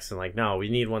T-Rex and like, no, we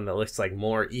need one that looks like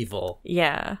more evil.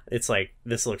 Yeah. It's like,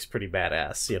 this looks pretty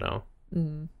badass, you know?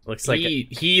 Looks like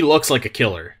he looks like a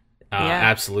killer.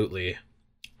 Absolutely.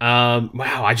 Wow,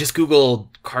 I just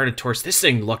googled Carnotaurus. This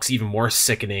thing looks even more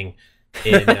sickening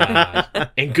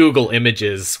in Google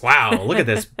Images. Wow, look at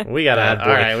this. We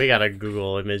gotta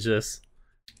Google images.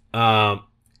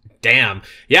 Damn.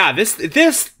 Yeah, this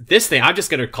thing. I'm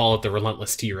just gonna call it the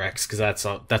Relentless T-Rex because that's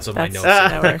what my notes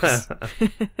say.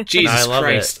 Jesus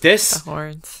Christ, the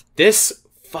horns. This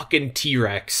fucking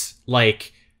T-Rex,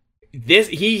 like. This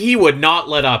he would not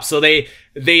let up. So they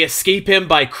escape him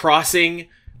by crossing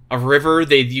a river.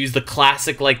 They use the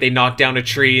classic, like they knock down a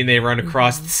tree and they run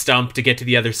across the stump to get to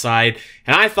the other side.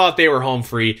 And I thought they were home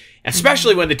free,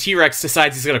 especially when the T-Rex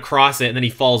decides he's going to cross it and then he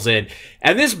falls in.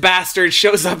 And this bastard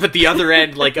shows up at the other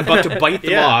end, like about to bite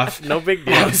them off. No big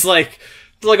deal. I was like,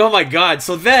 oh my god.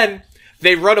 So then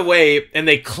they run away and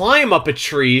they climb up a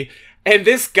tree. And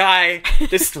this guy,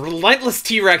 this relentless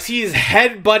T-Rex, he's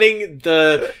headbutting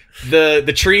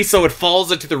the tree so it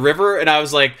falls into the river. And I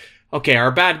was like, okay,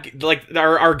 our guys,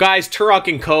 Turok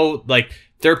and Co., like,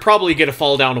 they're probably gonna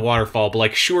fall down a waterfall, but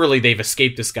like, surely they've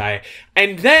escaped this guy.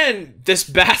 And then this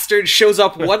bastard shows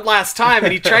up one last time,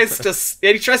 and he tries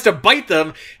to bite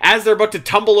them as they're about to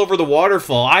tumble over the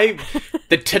waterfall.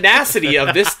 The tenacity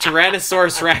of this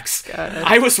Tyrannosaurus Rex. God.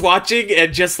 I was watching,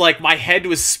 and just like my head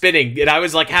was spinning, and I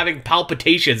was like having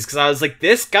palpitations because I was like,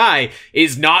 this guy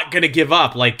is not gonna give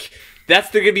up. Like.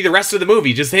 That's going to be the rest of the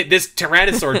movie. Just hit this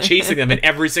Tyrannosaur chasing them in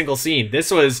every single scene. This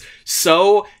was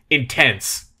so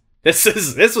intense. This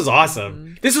was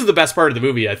awesome. This was the best part of the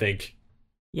movie, I think.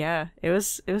 Yeah, it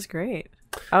was great.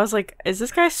 I was like, is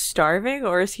this guy starving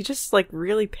or is he just like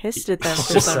really pissed at them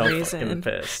for some reason?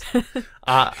 Pissed.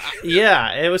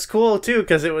 Yeah, it was cool too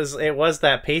because it was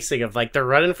that pacing of like they're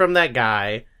running from that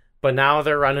guy, but now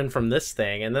they're running from this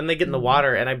thing, and then they get in the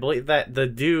water, and I believe that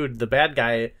the bad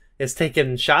guy, is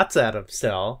taking shots at him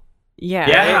still.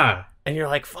 Yeah. And you're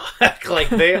like, fuck, like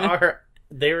they're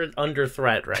under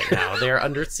threat right now. They're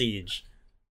under siege.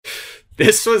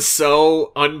 This was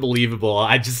so unbelievable.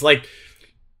 I just like,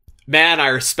 man, I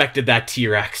respected that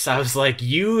T-Rex. I was like,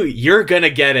 you're gonna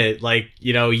get it. Like,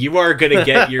 you know, you are gonna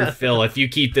get your fill if you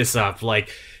keep this up. Like,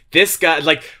 this guy,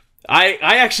 like, I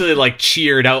actually like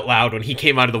cheered out loud when he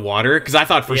came out of the water because I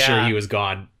thought for sure he was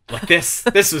gone. Like, this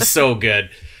was so good.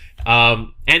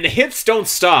 And the hits don't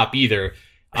stop either.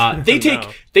 They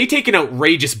take an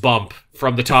outrageous bump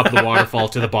from the top of the waterfall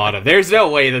to the bottom. There's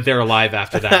no way that they're alive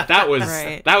after that. That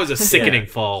was a sickening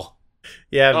fall.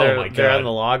 Yeah, they're on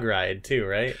the log ride too,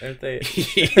 right? Aren't they?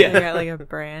 They got like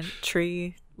a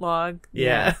tree log.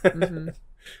 Yeah.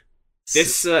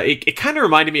 This it kind of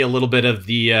reminded me a little bit of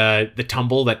the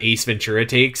tumble that Ace Ventura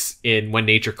takes in When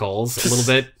Nature Calls a little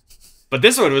bit, but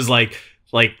this one was like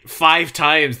 5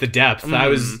 times the depth. I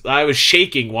was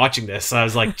shaking watching this. I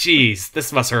was like, "Geez,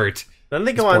 this must hurt." Then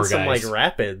they go on some like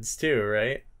rapids too,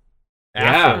 right?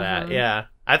 After that, yeah.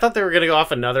 I thought they were gonna go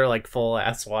off another like full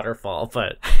ass waterfall,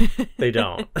 but they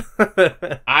don't.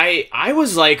 I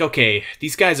was like, okay,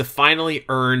 these guys have finally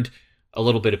earned a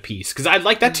little bit of peace, because I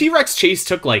like that T-Rex chase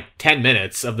took like 10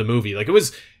 minutes of the movie. Like it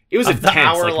was intense,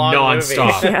 like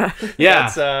nonstop.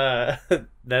 Yeah.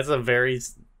 That's a very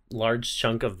large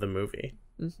chunk of the movie.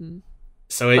 Mm-hmm.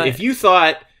 So if you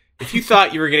thought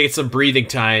you were gonna get some breathing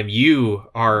time, you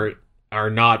are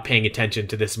not paying attention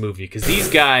to this movie, because these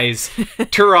guys,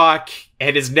 Turok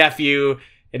and his nephew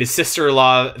and his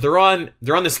sister-in-law, they're on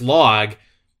this log.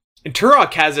 And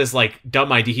Turok has this, like,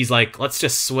 dumb idea. He's like, let's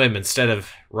just swim instead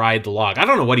of ride the log. I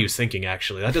don't know what he was thinking,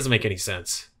 actually. That doesn't make any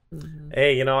sense.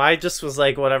 Hey, I just was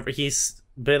like, whatever. He's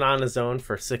been on his own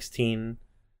for 16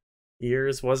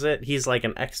 years, was it? He's, like,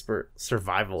 an expert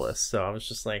survivalist. So I was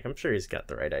just like, I'm sure he's got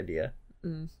the right idea.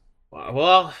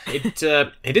 Well, it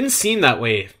didn't seem that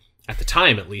way at the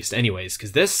time, at least, anyways,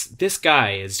 because this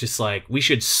guy is just like, we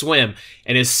should swim.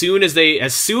 And as soon as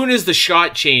the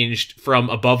shot changed from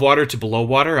above water to below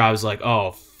water, I was like,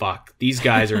 oh fuck, these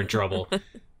guys are in trouble.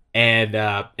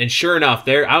 And sure enough,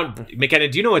 they're out. McKenna,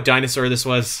 do you know what dinosaur this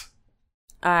was?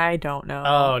 I don't know.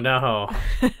 Oh no.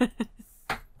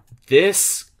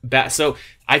 So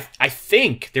I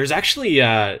think there's actually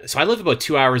so I live about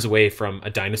 2 hours away from a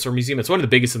dinosaur museum. It's one of the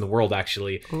biggest in the world,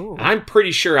 actually. Ooh. I'm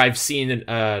pretty sure I've seen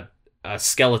a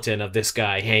skeleton of this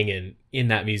guy hanging in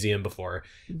that museum before.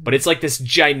 But it's like this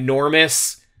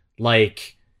ginormous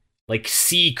like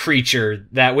sea creature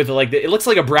that with like it looks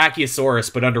like a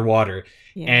brachiosaurus but underwater.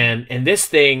 Yeah. And this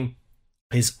thing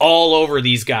is all over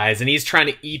these guys, and he's trying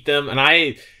to eat them. And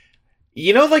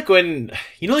like when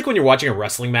you're watching a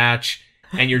wrestling match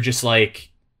and you're just like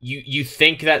you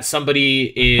think that somebody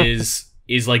is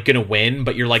like gonna win,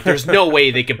 but you're like, there's no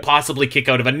way they could possibly kick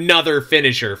out of another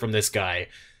finisher from this guy.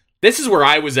 This is where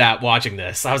I was at watching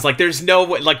this. I was like, there's no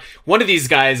way, like, one of these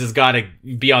guys has got to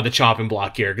be on the chopping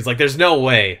block here, because like there's no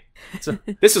way.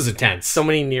 This was intense. So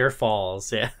many near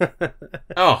falls. Yeah.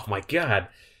 Oh my god.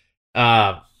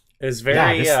 It was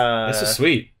very this is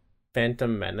sweet.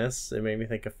 Phantom Menace. It made me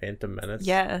think of Phantom Menace.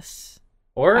 Yes.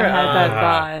 Or I had that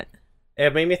thought.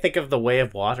 It made me think of The Way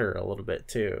of Water a little bit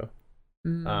too.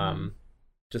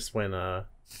 Just when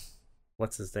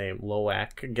what's his name,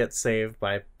 Loak gets saved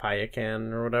by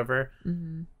Payakan or whatever.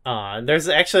 There's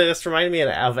actually, this reminded me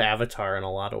of Avatar in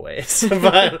a lot of ways,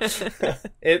 but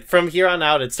from here on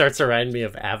out it starts to remind me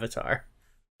of Avatar.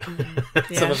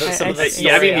 Yeah,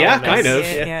 kind of.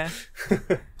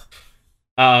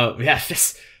 Yeah.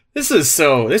 This was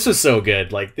so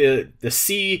good. Like the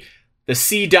sea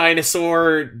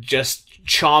dinosaur just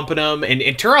chomping him, and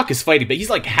Turok is fighting, but he's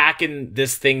like hacking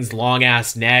this thing's long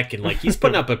ass neck, and like he's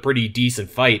putting up a pretty decent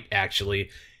fight,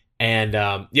 actually. And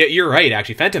yeah, you're right,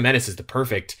 actually. Phantom Menace is the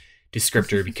perfect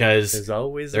descriptor, because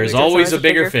there's always a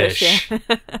bigger fish. Yeah.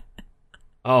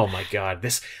 Oh my god,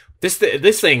 this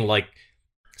thing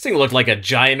looked like a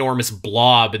ginormous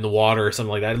blob in the water or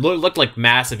something like that. It looked like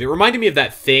massive. It reminded me of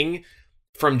that thing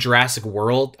from Jurassic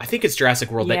World. I think it's Jurassic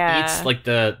World that eats like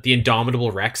the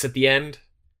Indomitable Rex at the end.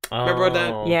 Remember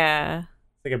that? Yeah.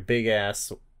 It's like a big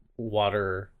ass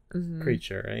water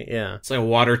creature, right? Yeah. It's like a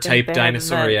water type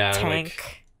dinosaur, yeah. Tank.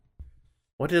 Like,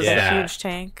 what is that? Huge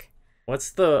tank.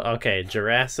 What's the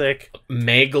Jurassic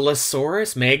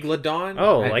Megalosaurus? Megalodon?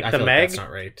 Oh, like the Meg? That's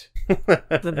not right.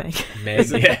 The Meg.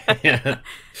 Meg, yeah.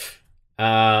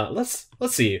 Let's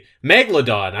see.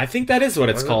 Megalodon. I think that is what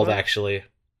it's called, actually.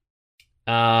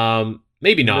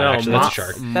 Maybe not, actually. That's a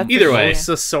shark. Either way.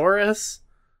 Mosasaurus?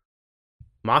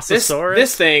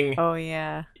 This thing. Oh,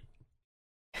 yeah.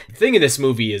 The thing in this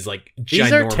movie is like ginormous.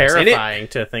 These are terrifying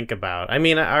to think about. I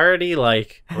mean, already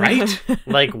like right,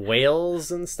 like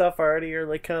whales and stuff already are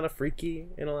like kind of freaky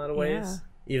in a lot of ways.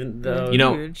 Yeah. Even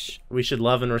though we should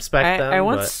love and respect them. I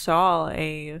once saw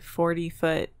a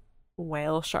 40-foot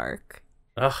whale shark.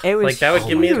 Ugh, it was like that would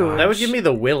give me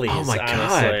the willies. Oh my honestly.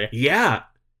 god! Yeah,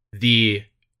 the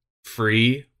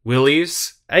free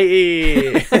willies.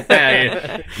 Hey.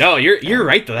 No, you're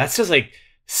right though. That's just like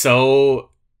so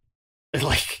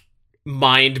like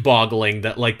mind-boggling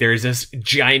that like there's this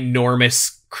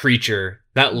ginormous creature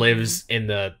that lives in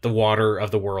the water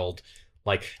of the world.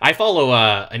 Like I follow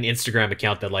an Instagram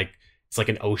account that like it's like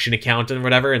an ocean account and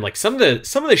whatever, and like some of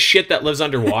the shit that lives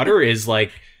underwater is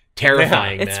like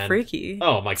terrifying. It's man. Freaky.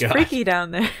 Oh my god, freaky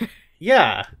down there.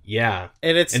 Yeah. Yeah.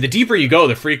 And the deeper you go,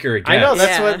 the freakier it gets. I know,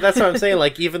 that's what I'm saying.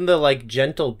 Like, even the, like,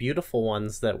 gentle, beautiful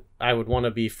ones that I would want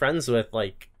to be friends with,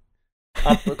 like,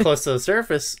 up close to the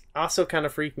surface, also kind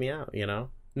of freak me out, you know?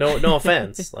 No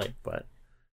offense, like, but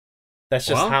that's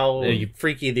just how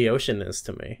freaky the ocean is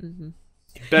to me. Mm-hmm.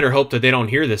 You better hope that they don't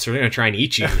hear this, or they're gonna try and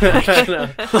eat you.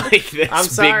 Like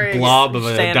this big blob of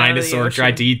a dinosaur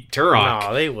tried to eat Turok.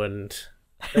 No, they wouldn't.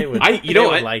 They would.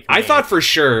 I thought for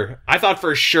sure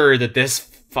that this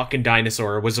fucking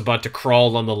dinosaur was about to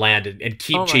crawl on the land and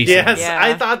keep chasing. Yes, yeah.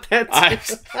 I thought that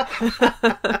too.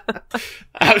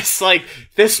 I was like,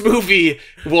 this movie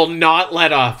will not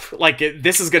let up. Like,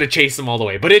 this is gonna chase him all the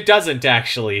way, but it doesn't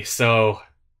actually. So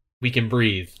we can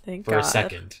breathe for a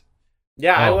second.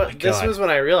 Yeah, this was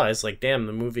when I realized, like, damn,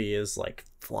 the movie is, like,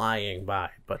 flying by.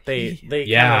 But they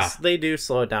do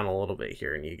slow it down a little bit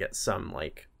here, and you get some,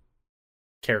 like,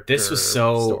 character. This was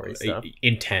so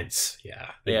intense.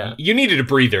 Yeah. You needed a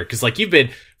breather, because, like, you've been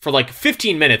for, like,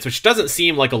 15 minutes, which doesn't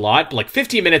seem like a lot, but, like,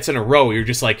 15 minutes in a row, you're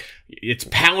just, like, it's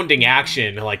pounding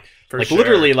action. Like,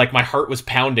 literally, like, my heart was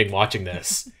pounding watching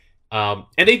this. And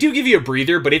they do give you a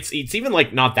breather, but it's even,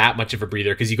 like, not that much of a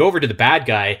breather, because you go over to the bad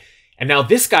guy, and now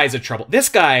this guy's in trouble. This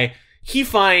guy, he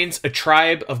finds a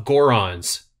tribe of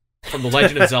Gorons from The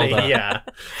Legend of Zelda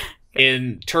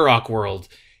in Turok world.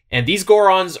 And these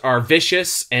Gorons are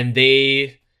vicious, and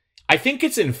I think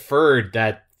it's inferred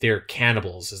that they're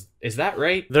cannibals. Is that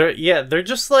right? They're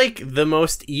just, like, the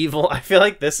most evil. I feel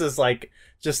like this is, like,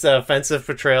 just an offensive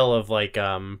portrayal of, like,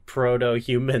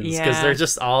 proto-humans. Because they're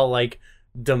just all, like,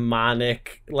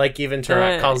 demonic, like, even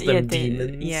Turok calls them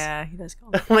demons. Yeah, he does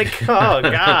call them. Like, oh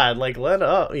god, like, let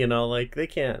up, you know, like, they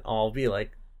can't all be,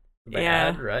 like,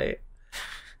 bad, right?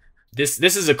 This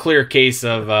is a clear case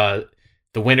of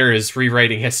the winner is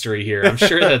rewriting history here. I'm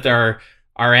sure that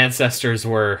our ancestors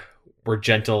were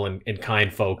gentle and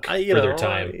kind folk for their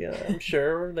time. Yeah, I'm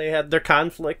sure they had their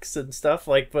conflicts and stuff,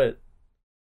 like, but,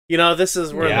 you know,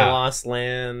 we're in the Lost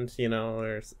Land, you know,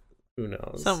 or who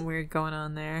knows? Something weird going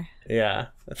on there. Yeah.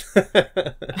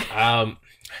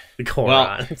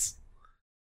 Gorons.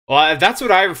 Well, that's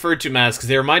what I referred to them as, because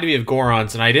they reminded me of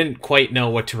Gorons, and I didn't quite know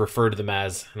what to refer to them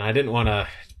as, and I didn't want to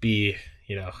be,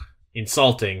 you know,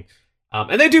 insulting.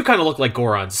 And they do kind of look like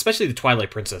Gorons, especially the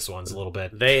Twilight Princess ones a little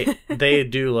bit. They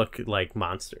do look like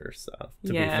monsters, so,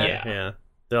 to be fair. Yeah.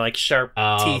 They're like sharp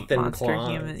teeth and claws.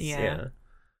 Human, yeah.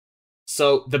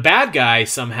 So the bad guy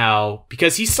somehow,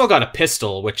 because he's still got a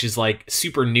pistol, which is like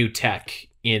super new tech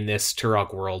in this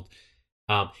Turok world.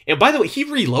 And by the way, he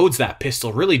reloads that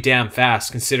pistol really damn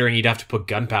fast, considering he'd have to put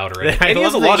gunpowder in it. And he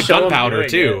has a lot of gunpowder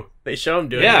too. They show him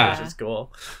doing it, which is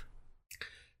cool.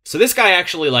 So this guy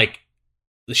actually, like,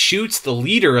 shoots the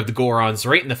leader of the Gorons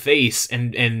right in the face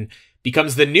and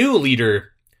becomes the new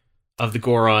leader of the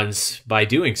Gorons by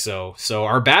doing so. So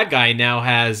our bad guy now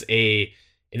has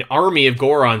an army of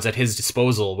Gorons at his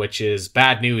disposal, which is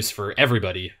bad news for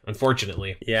everybody,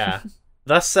 unfortunately. Yeah.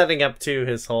 Thus setting up to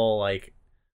his whole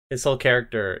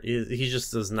character. He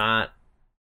just does not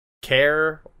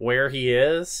care where he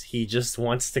is. He just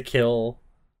wants to kill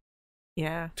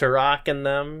Turok and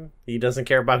them. He doesn't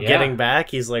care about getting back.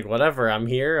 He's like, whatever, I'm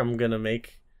here. I'm gonna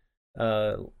make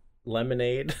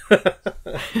lemonade.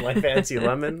 My fancy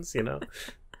lemons, you know?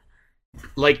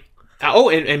 Like,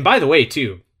 and by the way,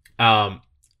 too,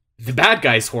 the bad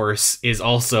guy's horse is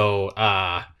also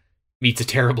meets a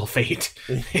terrible fate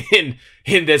in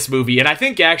this movie. And I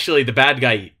think actually the bad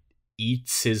guy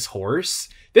eats his horse.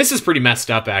 This is pretty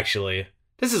messed up, actually.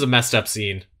 This is a messed up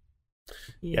scene.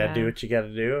 You gotta do what you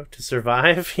gotta do to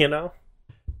survive, you know?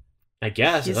 I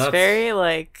guess. He's very,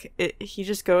 like, he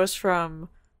just goes from,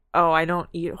 oh, I don't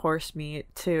eat horse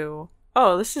meat, to,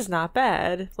 oh, this is not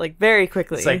bad. Like, very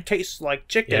quickly. It's like, tastes like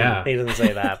chicken. Yeah. He doesn't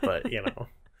say that, but, you know.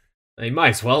 He might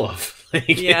as well have.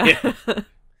 Yeah.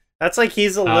 That's like,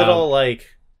 he's a little, like,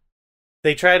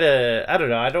 they try to, I don't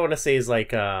know, I don't want to say he's,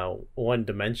 like,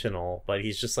 one-dimensional, but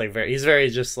he's just, like, he's very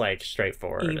just, like,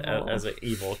 straightforward as an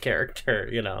evil character,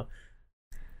 you know.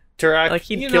 Turok, like,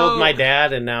 he killed my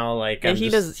dad, and now, like, and he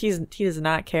does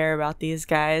not care about these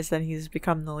guys that he's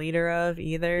become the leader of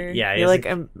either. Yeah, he like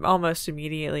almost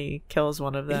immediately kills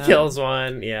one of them. He kills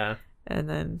one, yeah, and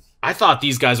then I thought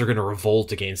these guys were going to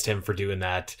revolt against him for doing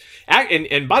that.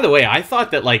 And by the way, I thought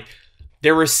that, like,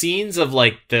 there were scenes of,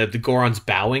 like, the Gorons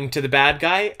bowing to the bad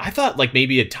guy. I thought, like,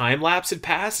 maybe a time lapse had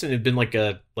passed and it had been like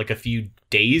a few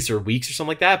days or weeks or something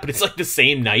like that. But it's like the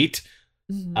same night.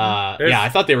 I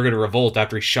thought they were going to revolt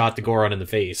after he shot the Goron in the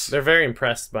face. They're very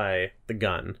impressed by the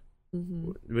gun,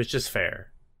 which is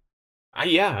fair. I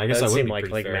guess that would seem like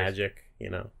fair. Magic, you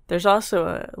know. There's also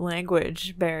a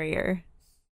language barrier.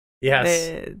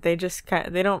 Yes. They just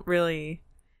they don't really.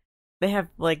 They have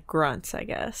like grunts, I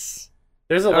guess.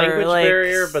 There's a language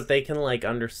barrier, but they can like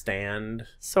understand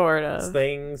sort of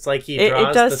things. Like he draws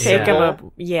it does the take him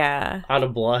out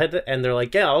of blood, and they're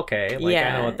like, yeah, okay, like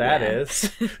I know what that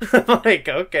is. Like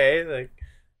okay,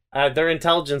 like their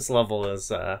intelligence level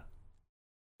is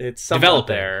it's somewhat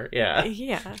there.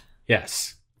 Yeah.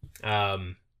 Yes.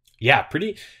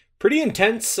 Pretty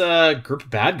intense group of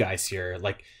bad guys here.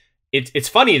 Like it's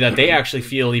funny that they actually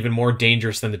feel even more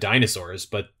dangerous than the dinosaurs,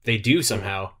 but they do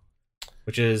somehow.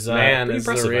 Which is man is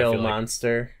the real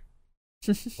monster.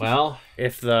 Well,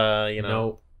 if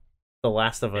the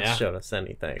Last of Us showed us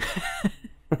anything.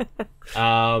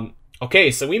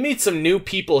 Okay, so we meet some new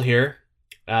people here.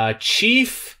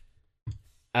 Chief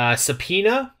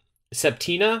Septina,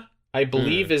 I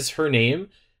believe is her name,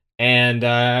 and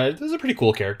this is a pretty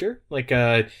cool character. Like,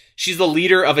 she's the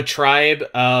leader of a tribe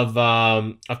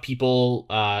of people.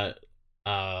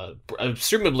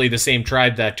 Presumably the same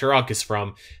tribe that Turok is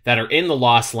from, that are in the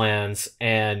Lost Lands,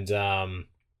 and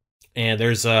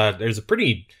there's a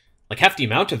pretty like hefty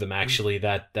amount of them actually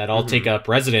that all take up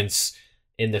residence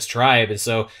in this tribe, and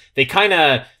so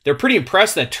they're pretty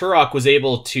impressed that Turok was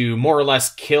able to more or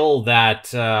less kill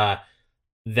that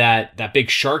big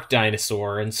shark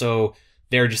dinosaur, and so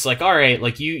they're just like, all right,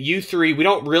 like you three, we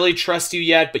don't really trust you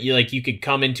yet, but you could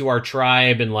come into our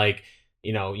tribe and like,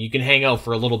 you can hang out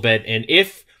for a little bit, and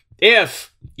if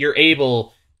you're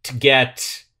able to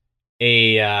get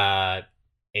a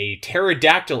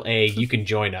pterodactyl egg, you can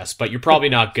join us, but you're probably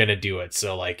not gonna do it.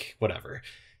 So like, whatever.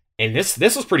 And this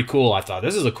was pretty cool. I thought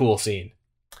this is a cool scene.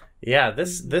 Yeah,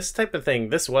 this type of thing,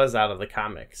 this was out of the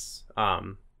comics.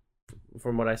 From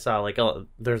what I saw, like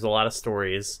there's a lot of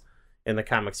stories in the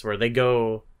comics where they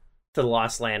go to the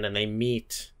Lost Land and they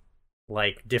meet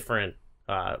like different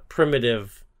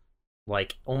primitive,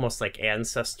 like almost like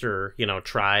ancestor,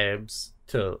 tribes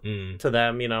to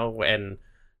them, and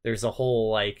there's a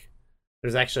whole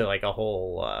there's actually like a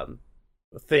whole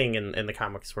thing in the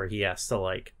comics where he has to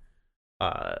like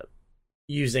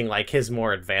using like his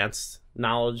more advanced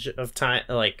knowledge of time,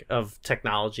 like of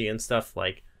technology and stuff,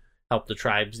 like help the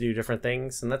tribes do different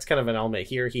things, and that's kind of an element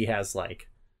here. He has like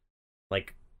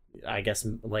I guess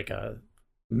like a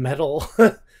metal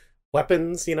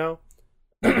weapons,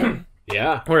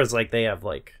 Yeah. Whereas like they have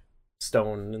like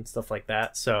stone and stuff like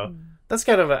that. So that's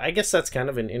kind of I guess that's kind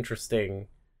of an interesting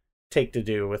take to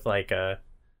do with like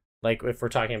if we're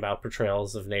talking about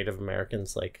portrayals of Native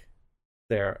Americans, like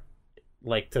they're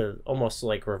like to almost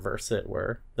like reverse it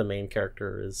where the main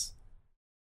character is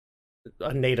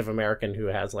a Native American who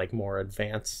has like more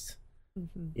advanced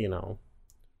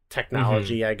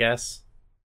technology, I guess.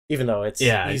 Even though it's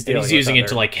he's using it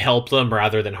to like help them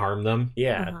rather than harm them.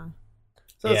 Yeah.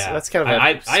 So that's kind of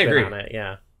I agree on it,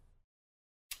 yeah.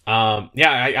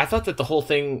 I thought that the whole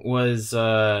thing was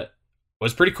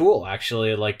pretty cool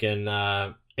actually. Like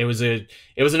it was a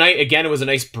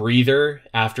nice breather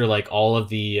after like all of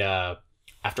the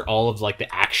like the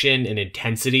action and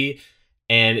intensity.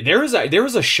 And there was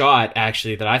a shot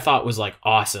actually that I thought was like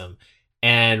awesome.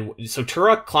 And so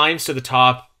Turok climbs to the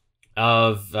top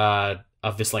of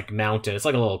this like mountain. It's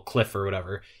like a little cliff or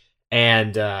whatever.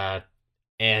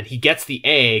 And he gets the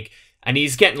egg, and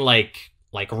he's getting like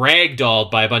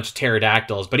ragdolled by a bunch of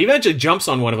pterodactyls, but he eventually jumps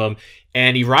on one of them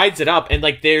and he rides it up, and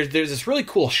like there's this really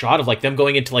cool shot of like them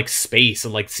going into like space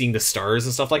and like seeing the stars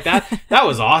and stuff like that. That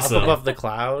was awesome. Up above the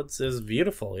clouds is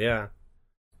beautiful. Yeah,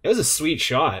 it was a sweet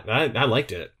shot. I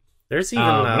liked it. There's even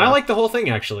and I liked the whole thing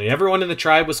actually. Everyone in the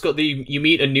tribe was cool. You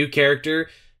meet a new character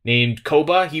named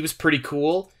Koba. He was pretty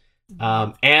cool.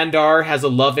 Andar has a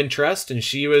love interest, and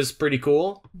she was pretty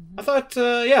cool. I thought,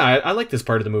 I like this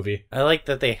part of the movie. I like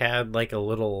that they had like a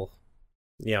little,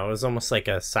 it was almost like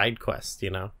a side quest,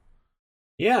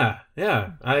 Yeah.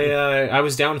 I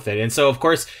was down with it, and so of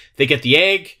course they get the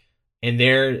egg, and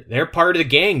they're part of the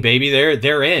gang, baby.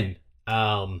 They're in,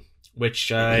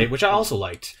 which I also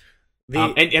liked.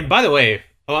 And by the way,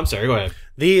 I'm sorry. Go ahead.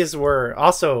 These were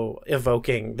also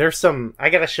evoking. There's some. I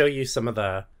gotta show you some of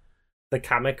the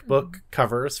comic book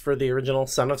covers for the original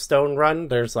Son of Stone run.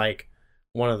 There's like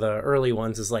one of the early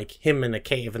ones is like him in a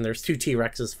cave, and there's two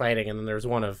T-Rexes fighting, and then there's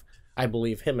one of, I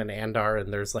believe, him and Andar,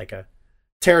 and there's like a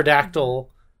pterodactyl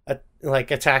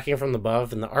like attacking from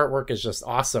above, and the artwork is just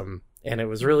awesome. And it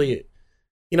was really,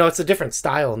 it's a different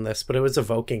style in this, but it was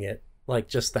evoking it, like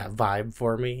just that vibe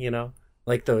for me,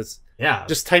 like those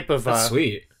just type of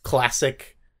sweet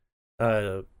classic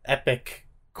epic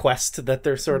quest that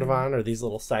they're sort of on, or these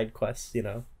little side quests,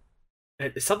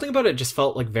 Something about it just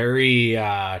felt like very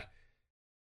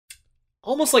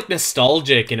almost like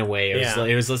nostalgic in a way. Yeah.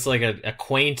 It was just like a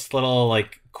quaint little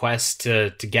like quest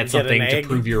to get an something to egg.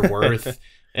 prove your worth.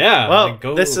 Yeah. Well, like,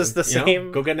 go, this is the you know,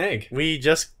 same. go get an egg. We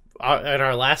just in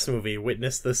our last movie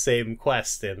witnessed the same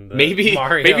quest in the Maybe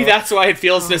Mario. that's why it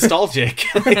feels nostalgic.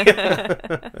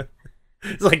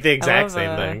 It's like the exact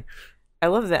same thing. I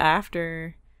love the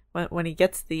after when he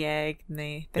gets the egg and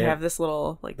they have this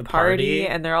little like The party party.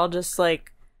 and they're all just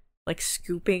like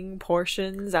scooping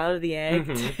portions out of the egg.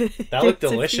 Mhm. to That looked give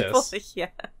to delicious. people. Yeah.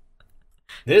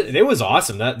 It was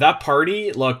awesome. That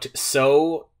party looked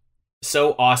so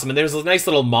awesome, and there's a nice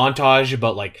little montage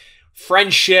about like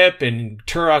friendship, and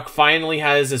Turok finally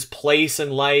has his place in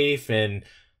life, and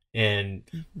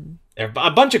Mm-hmm.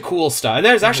 a bunch of cool stuff. And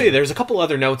there's a couple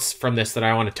other notes from this that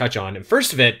I want to touch on. And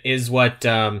first of it is what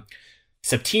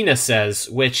Septina says,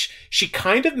 which she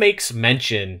kind of makes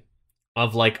mention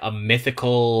of like a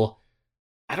mythical,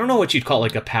 I don't know what you'd call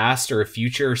it, like a past or a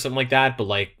future or something like that, but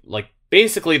like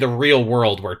basically the real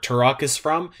world where Turok is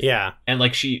from. Yeah. And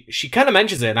like she kind of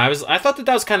mentions it, and I thought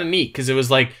that was kind of neat because it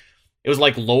was like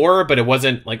lore, but it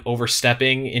wasn't like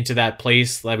overstepping into that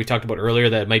place that we talked about earlier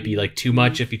that might be like too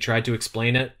much if you tried to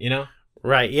explain it, you know?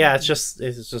 Right. Yeah. It's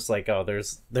just like, oh,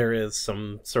 there is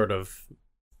some sort of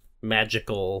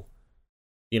magical,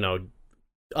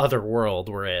 other world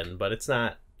we're in, but it's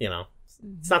not,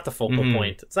 it's not the focal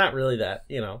point. It's not really that,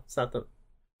 it's not the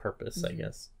purpose, I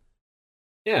guess.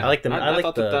 Yeah, I like the I like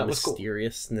thought the that was cool.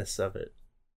 mysteriousness of it.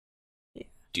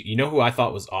 You know who I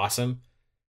thought was awesome?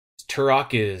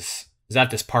 Turok is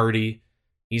at this party.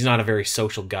 He's not a very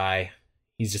social guy.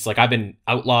 He's just like, I've been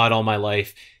outlawed all my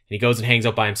life, and he goes and hangs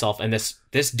out by himself. And this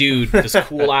dude, this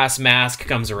cool ass mask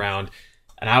comes around,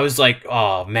 and I was like,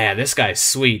 oh man, this guy's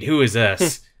sweet. Who is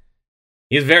this?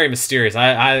 He's very mysterious.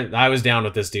 I was down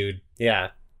with this dude. Yeah,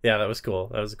 that was cool.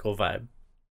 That was a cool vibe.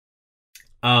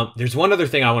 There's one other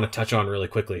thing I want to touch on really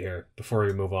quickly here before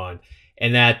we move on,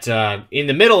 and that in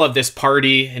the middle of this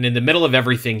party and in the middle of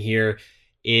everything here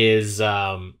is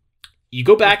you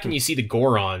go back and you see the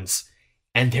Gorons,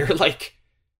 and they're like,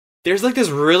 there's like this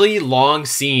really long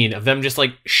scene of them just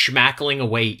like schmackling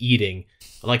away eating.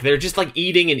 Like they're just like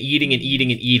eating and eating and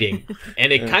eating and eating.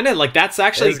 And it kind of like, that's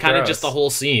actually kind of just the whole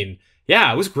scene.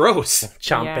 Yeah, it was gross.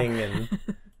 Chomping and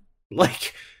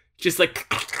like, just like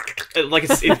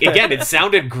again, it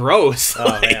sounded gross.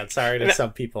 Oh man, sorry to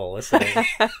some people listening.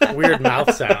 Weird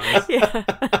mouth sounds.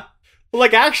 Yeah.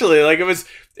 Like actually, like it was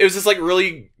just like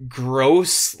really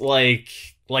gross, like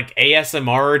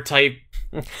ASMR type,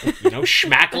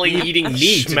 schmackling eating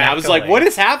meat. And I was like, what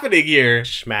is happening here?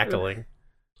 Schmackling.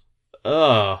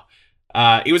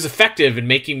 It was effective in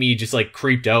making me just like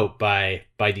creeped out by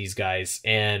these guys,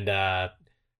 and I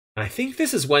think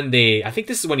this is when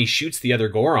he shoots the other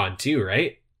Goron too,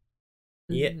 right?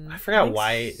 Yeah, I forgot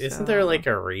why. So. Isn't there like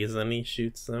a reason he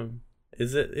shoots them?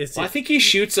 I think he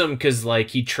shoots them because like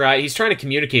he's trying to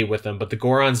communicate with them, but the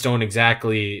Gorons don't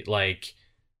exactly like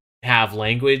have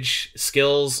language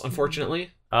skills,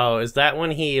 unfortunately. Oh, is that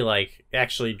when he like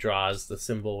actually draws the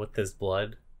symbol with his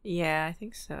blood? Yeah, I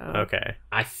think so. Okay,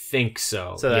 I think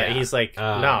so. So that he's like,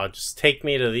 no, just take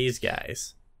me to these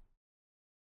guys.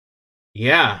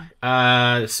 Yeah.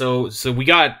 So we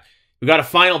got a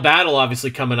final battle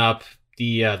obviously coming up.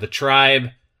 The tribe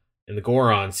and the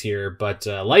Gorons here, but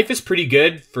life is pretty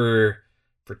good for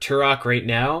Turok right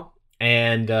now,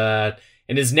 and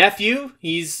his nephew,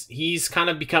 he's kind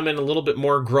of becoming a little bit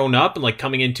more grown up and like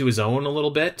coming into his own a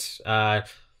little bit.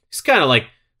 He's kind of like a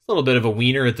little bit of a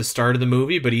wiener at the start of the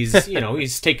movie, but he's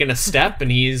he's taking a step,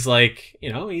 and he's like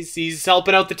he's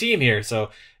helping out the team here. So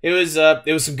it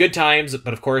was some good times,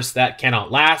 but of course that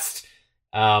cannot last.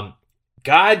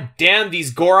 God damn,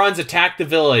 these Gorons attack the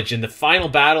village, and the final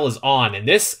battle is on. And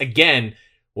this, again,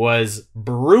 was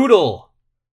brutal.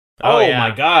 Oh yeah.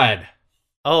 My God.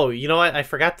 Oh, you know what? I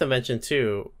forgot to mention,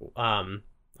 too.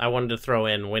 I wanted to throw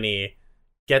in when he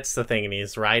gets the thing and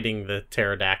he's riding the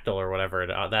pterodactyl or whatever.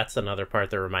 That's another part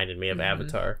that reminded me of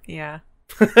Avatar. Yeah.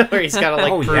 Where he's got to,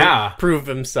 like, prove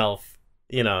himself,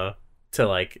 to,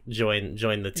 like, join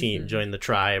the team, join the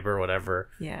tribe or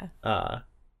whatever. Yeah.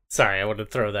 Sorry, I wanted to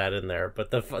throw that in there,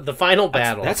 but the final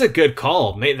battle. That's a good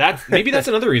call. Maybe that's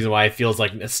another reason why it feels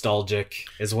like nostalgic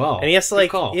as well. And he has to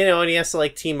and he has to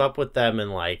like team up with them,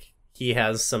 and like he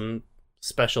has some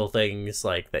special things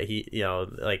like that he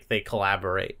like they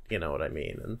collaborate. You know what I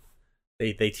mean? And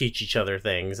they teach each other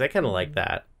things. I kind of like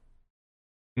that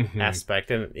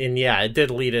aspect, and yeah, it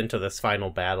did lead into this final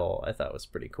battle. I thought was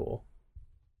pretty cool.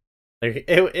 Like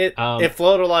it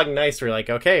flowed along nice. We're like,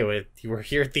 okay, we're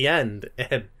here at the end,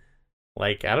 and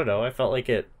like I don't know, I felt like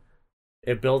it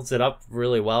builds it up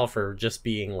really well for just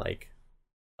being like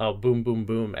boom, boom,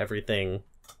 boom, everything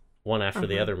one after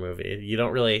the other movie. You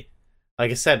don't really,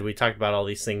 like I said, we talked about all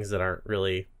these things that aren't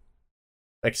really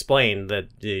explained, that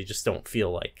you just don't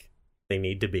feel like they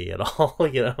need to be at all,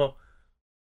 you know?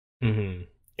 Mm-hmm.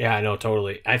 Yeah, I know,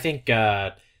 totally. I think,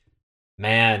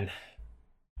 man,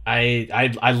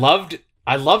 I loved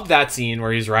that scene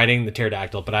where he's riding the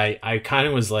pterodactyl, but I kind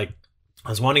of was like, I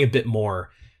was wanting a bit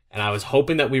more, and I was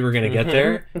hoping that we were gonna get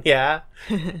there. Yeah,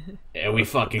 and we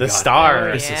fucking the got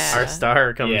star. there. Our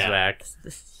star comes back.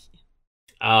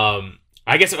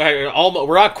 I guess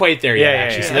we're not quite there yet,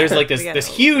 actually. So there's like this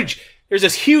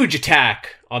huge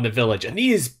attack on the village, and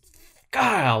these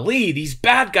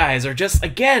bad guys are just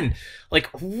again like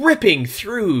ripping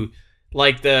through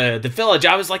like the village.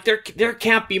 I was like, there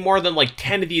can't be more than like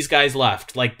 10 of these guys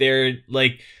left. Like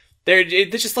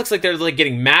it just looks like they're like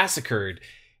getting massacred.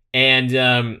 And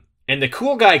the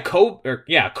cool guy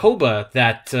Koba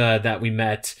that we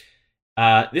met.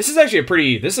 This is actually a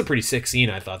pretty sick scene,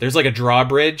 I thought. There's like a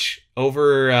drawbridge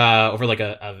over like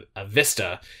a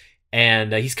vista,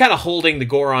 and he's kind of holding the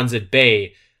Gorons at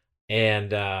bay,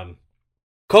 and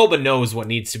Koba knows what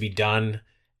needs to be done,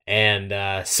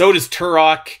 and so does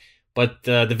Turok. But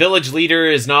the village leader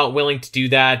is not willing to do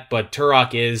that, but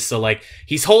Turok is. So like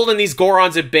he's holding these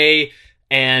Gorons at bay,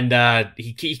 and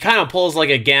he kind of pulls like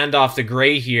a Gandalf the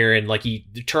Grey here, and like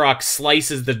Turok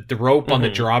slices the rope on the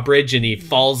drawbridge, and he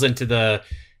falls into the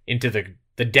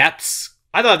depths.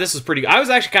 I thought this was pretty. I was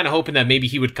actually kind of hoping that maybe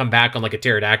he would come back on like a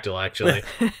pterodactyl. Actually,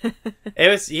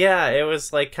 it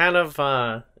was like kind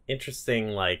of interesting.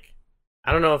 Like,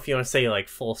 I don't know if you want to say like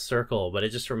full circle, but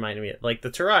it just reminded me like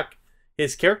the Turok.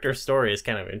 His character story is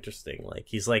kind of interesting. Like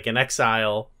he's like in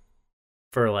exile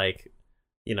for like,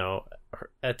 you know,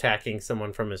 attacking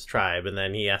someone from his tribe, and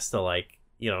then he has to like,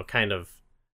 you know, kind of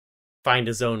find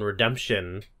his own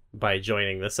redemption by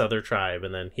joining this other tribe,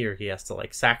 and then here he has to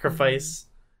like sacrifice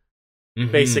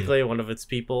basically one of its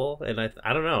people. And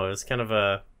I don't know, it was kind of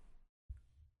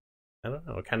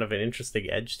kind of an interesting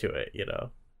edge to it, you know.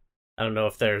 I don't know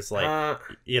if there's like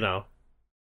you know,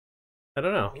 I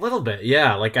don't know. A little bit,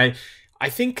 yeah. Like I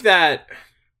think that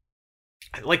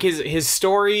like his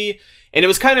story, and it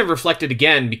was kind of reflected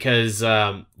again because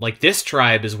like this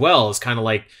tribe as well is kind of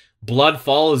like blood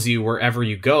follows you wherever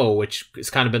you go, which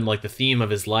has kind of been like the theme of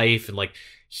his life. And like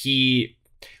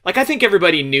I think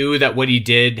everybody knew that what he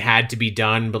did had to be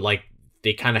done, but like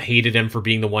they kind of hated him for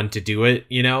being the one to do it,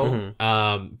 you know.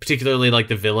 Particularly like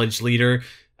the village leader,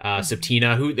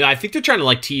 Septina, who I think they're trying to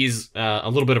like tease a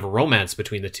little bit of a romance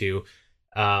between the two.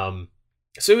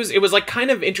 So it was like kind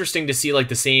of interesting to see like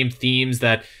the same themes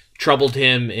that troubled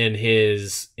him in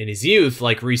his youth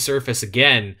like resurface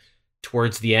again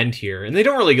towards the end here. And they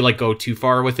don't really like go too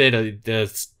far with it.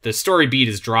 The story beat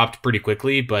is dropped pretty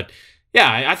quickly, but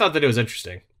yeah, I thought that it was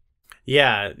interesting.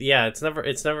 Yeah, it's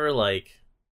never like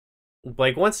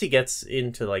once he gets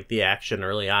into like the action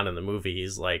early on in the movie,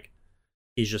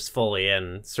 he's just fully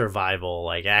in survival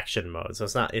like action mode. So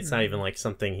it's not even like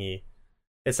something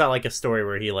it's not like a story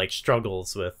where he like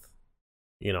struggles with,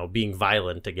 you know, being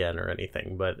violent again or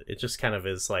anything, but it just kind of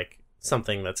is like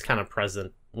something that's kind of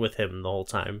present with him the whole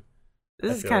time.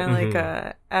 This is kind of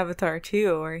like Avatar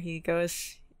 2, where he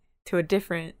goes to a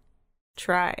different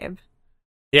tribe.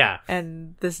 Yeah.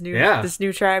 And this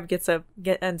new tribe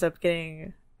ends up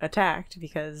getting attacked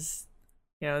because,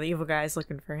 you know, the evil guy's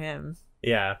looking for him.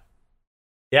 Yeah.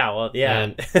 Yeah, well,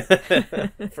 yeah.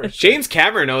 For sure. James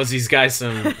Cameron owes these guys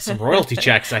some royalty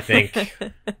checks, I think.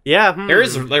 Yeah. There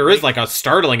is like a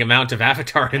startling amount of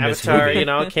Avatar in this movie. Avatar, you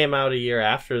know, came out a year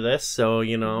after this, so,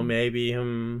 you know, maybe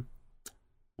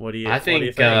what do you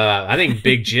think? I think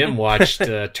Big Jim watched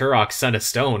Turok Son of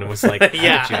Stone and was like,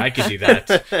 I could do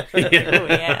that. Oh,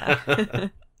 yeah.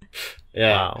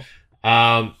 Yeah.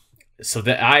 Wow. So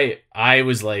that I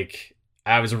was like,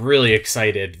 I was really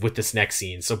excited with this next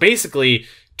scene. So basically,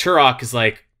 Turok is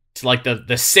like, to like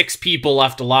the 6 people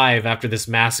left alive after this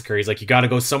massacre. He's like, you got to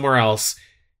go somewhere else,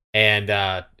 and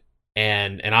I'm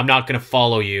not gonna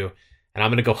follow you, and I'm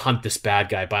gonna go hunt this bad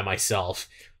guy by myself.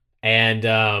 And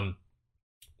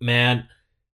man,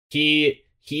 he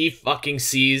fucking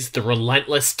sees the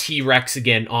relentless T-Rex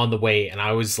again on the way, and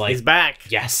I was like, he's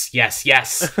back. Yes.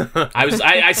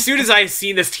 I as soon as I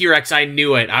seen this T-Rex, I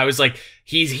knew it. I was like,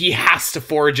 he has to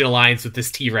forge an alliance with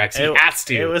this T-Rex. He has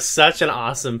to. It was such an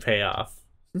awesome payoff.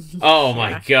 Oh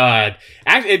my god.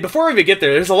 Actually, before we even get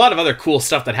there, there's a lot of other cool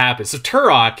stuff that happens. So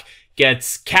Turok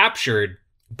gets captured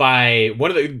by one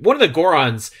of the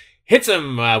Gorons, hits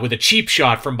him with a cheap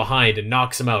shot from behind and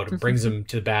knocks him out and brings him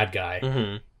to the bad guy.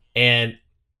 Mm-hmm. And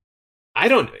I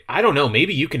don't know,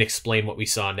 maybe you can explain what we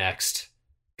saw next,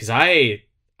 because I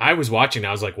I was watching,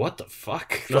 I was like, what the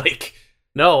fuck? Like,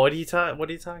 no, what are you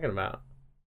talking about?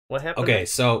 What happened? Okay,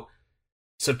 so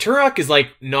Turok is like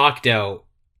knocked out,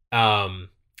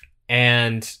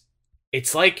 and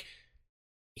it's like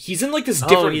he's in like this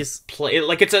different play.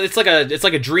 Like it's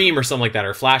like a dream or something like that,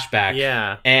 or flashback.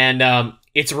 Yeah, and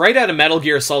it's right out of Metal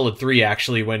Gear Solid 3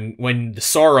 actually. When the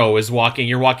Sorrow is walking,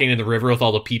 you're walking in the river with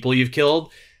all the people you've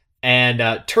killed, and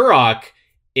Turok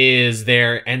is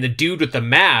there, and the dude with the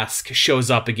mask shows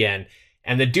up again,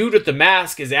 and the dude with the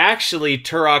mask is actually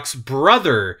Turok's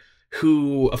brother,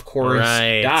 who, of course,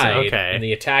 died in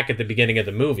the attack at the beginning of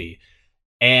the movie.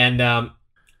 And I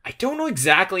don't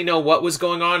exactly know what was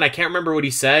going on. I can't remember what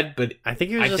he said, but I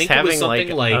think he was just having like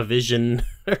a vision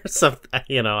or something.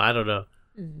 I don't know.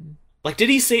 Like, did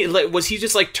he say? Like, was he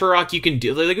just like, Turok, you can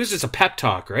do? Like, it was just a pep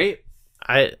talk, right?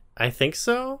 I think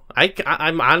so.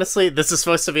 I'm honestly, this is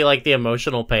supposed to be like the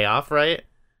emotional payoff, right?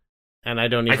 And I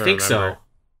don't even. I think remember. So.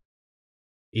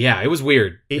 Yeah, it was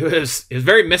weird. It was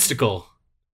very mystical.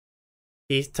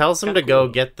 He tells him to go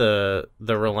get the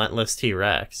relentless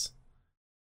T-Rex.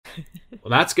 Well,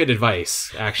 that's good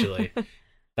advice, actually.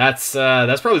 That's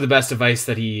probably the best advice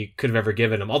that he could have ever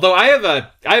given him. Although I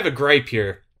have a gripe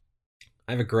here.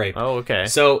 I have a gripe. Oh, okay.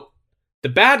 So the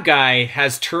bad guy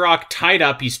has Turok tied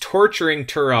up. He's torturing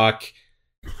Turok,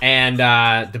 and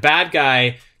the bad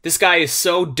guy, this guy is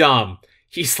so dumb.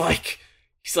 He's like,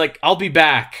 I'll be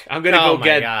back. I'm gonna go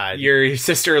get your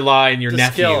sister-in-law and your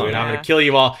nephew, and I'm gonna kill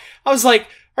you all. I was like,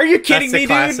 are you kidding me,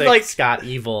 dude? Like Scott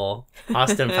Evil,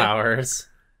 Austin Powers.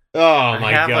 Oh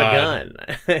my god! I have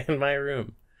a gun in my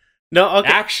room. No, okay.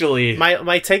 Actually,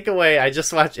 my takeaway. I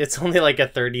just watched. It's only like a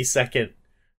 30-second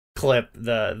clip.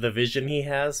 The vision he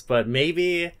has, but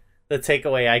maybe the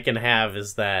takeaway I can have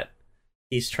is that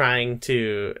he's trying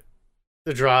to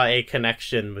draw a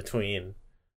connection between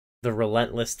the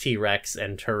relentless T-Rex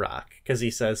and Turok, because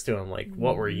he says to him like,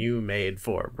 "What were you made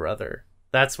for, brother?"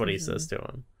 That's what he says to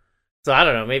him. So I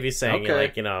don't know, maybe saying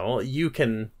like, well, you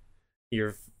can,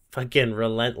 your fucking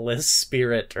relentless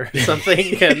spirit or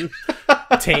something can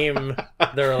tame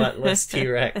the relentless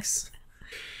T-Rex.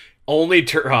 Only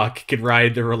Turok can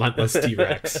ride the relentless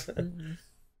T-Rex.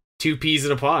 2 peas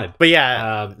in a pod. But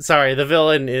yeah, sorry, the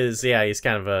villain is, he's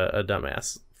kind of a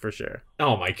dumbass, for sure.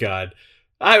 Oh my god.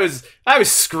 I was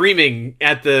screaming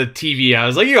at the TV. I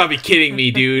was like, you gotta be kidding me,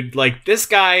 dude. Like, this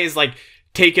guy is like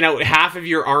taking out half of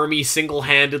your army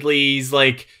single-handedly. He's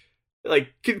like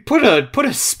put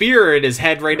a spear in his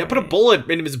head right now, put a bullet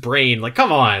in his brain. Like,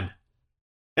 come on.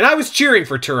 And I was cheering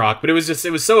for Turok, but it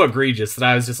was so egregious that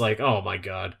I was just like, oh my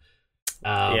god.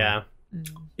 Yeah,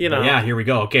 here we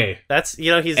go. Okay, that's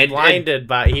he's blinded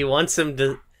by he wants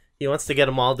to get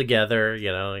them all together. He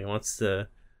wants to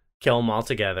kill them all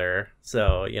together.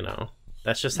 So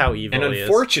that's just how evil he is. And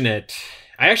unfortunate.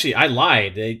 I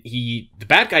lied. The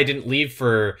bad guy didn't leave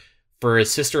for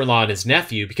his sister-in-law and his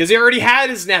nephew, because he already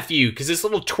had his nephew, because this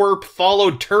little twerp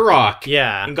followed Turok.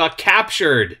 Yeah, and got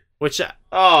captured. Which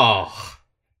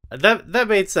that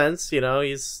made sense. He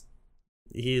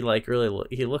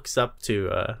looks up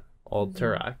to old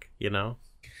Turok.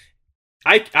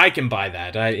 I can buy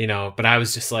that. But I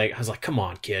was like, come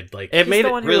on, kid. Like, it made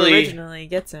the one who originally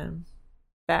gets him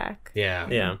back.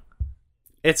 Yeah.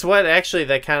 It's what actually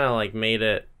that kind of like made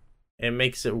it. It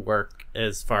makes it work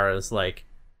as far as like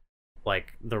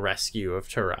the rescue of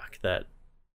Turok. That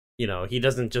he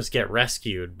doesn't just get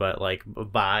rescued, but like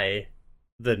by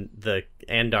the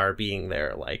Andar being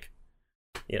there, like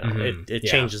it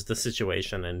changes the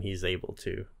situation, and he's able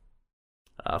to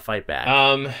fight back.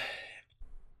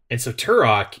 And so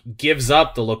Turok gives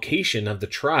up the location of the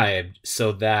tribe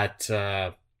so that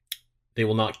they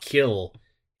will not kill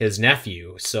his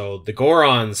nephew. So the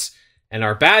Gorons and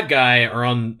our bad guy are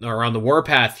on the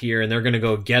warpath here, and they're going to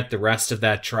go get the rest of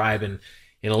that tribe and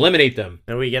eliminate them.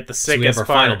 And we get the sickest we have our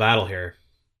part. Final battle here.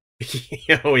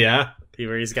 Oh yeah,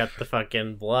 where he's got the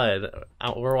fucking blood.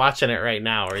 We're watching it right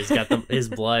now, where he's got his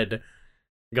blood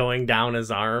going down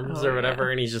his arms or whatever,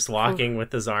 and he's just walking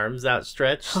with his arms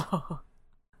outstretched.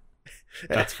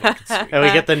 That's fucking sweet. And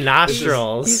we get the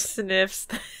nostrils. He sniffs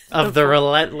of the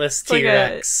relentless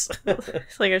T-Rex.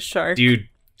 It's like a shark, dude.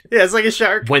 Yeah, it's like a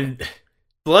shark. When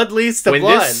blood leads to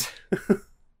blood.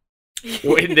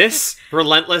 When this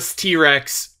relentless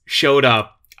T-Rex showed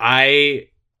up, I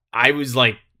was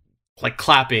like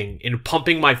clapping and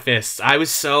pumping my fists. I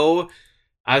was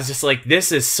just like,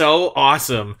 this is so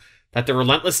awesome that the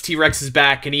relentless T-Rex is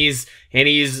back, and he's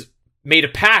made a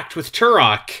pact with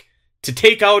Turok to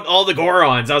take out all the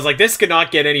Gorons. I was like, this could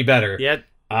not get any better. Yet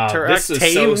this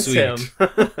is so sweet. Him.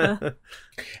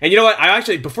 And you know what? I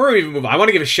actually, before we even move on, I want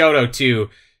to give a shout out to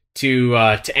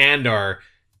Andar.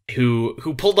 who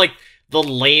pulled like the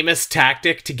lamest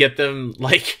tactic to get them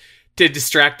like to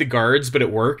distract the guards, but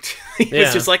it worked. He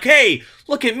was just like, "Hey,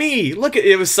 look at me! Look at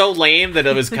it." Was so lame that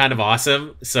it was kind of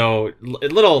awesome. So a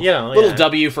little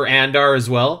W for Andar as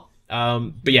well.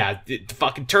 But yeah, the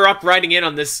fucking Turok riding in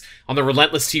on the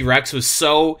Relentless T-Rex was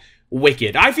so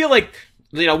wicked. I feel like,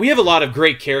 we have a lot of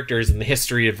great characters in the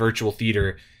history of virtual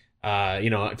theater.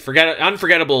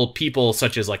 Unforgettable people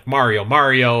such as like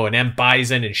Mario and M.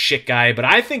 Bison and Shit Guy, but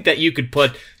I think that you could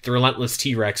put the Relentless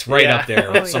T-Rex right up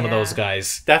there with some of those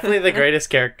guys. Definitely the greatest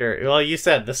character. Well, you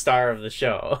said the star of the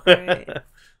show. Right.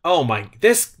 Oh my,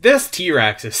 this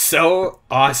T-Rex is so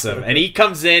awesome. And he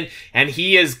comes in and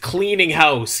he is cleaning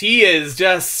house. He is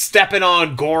just stepping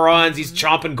on Gorons. He's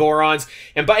chomping Gorons.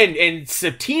 And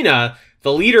Septina,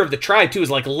 the leader of the tribe too,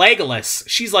 is like Legolas.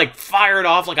 She's like fired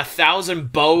off like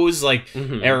 1,000 bows, like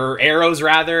or arrows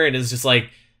rather, and is just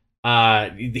like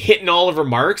hitting all of her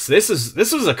marks. This was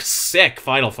a sick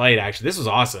final fight. Actually, this was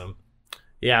awesome.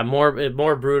 Yeah,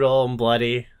 more brutal and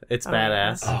bloody. It's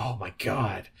badass. Oh my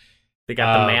god. They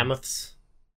got the mammoths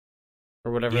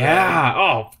or whatever.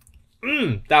 Yeah.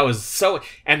 That was so,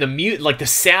 and the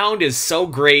sound is so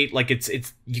great. Like it's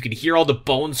you can hear all the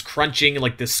bones crunching and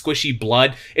like the squishy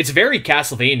blood. It's very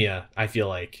Castlevania. I feel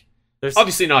like there's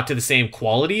obviously not to the same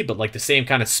quality, but like the same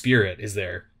kind of spirit is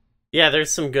there. Yeah,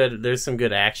 there's some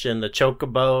good action. The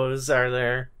chocobos are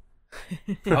there.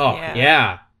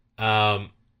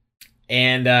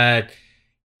 And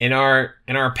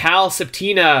our pal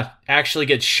Septina actually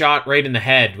gets shot right in the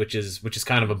head, which is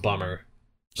kind of a bummer.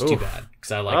 It's too bad,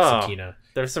 because I like Septina.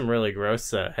 There's some really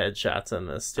gross headshots in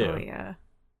this too. Oh yeah.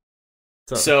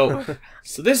 So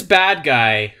this bad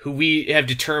guy, who we have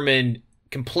determined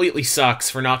completely sucks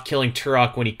for not killing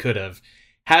Turok when he could have,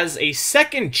 has a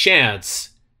second chance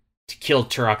to kill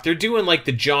Turok. They're doing like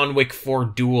the John Wick 4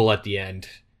 duel at the end.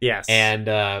 Yes. And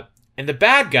the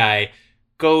bad guy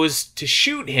goes to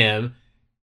shoot him.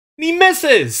 He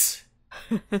misses.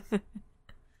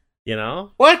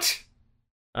 What?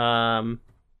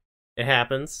 It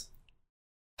happens.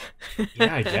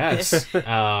 Yeah, I guess.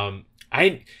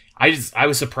 I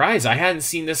was surprised. I hadn't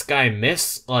seen this guy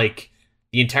miss like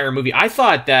the entire movie. I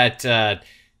thought that that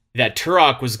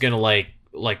Turok was gonna like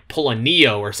pull a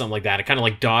Neo or something like that. It kind of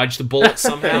like dodge the bullet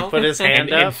somehow. Put his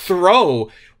hand up and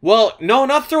throw. Well, no,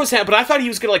 not throw his hand, but I thought he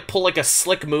was gonna like pull like a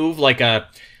slick move, like a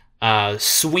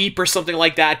sweep or something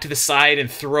like that to the side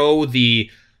and throw the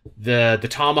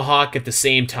tomahawk at the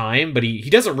same time, but he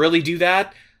doesn't really do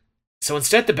that. So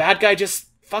instead the bad guy just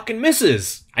fucking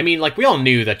misses. I mean, like, we all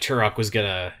knew that Turok was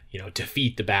gonna,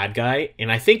 defeat the bad guy,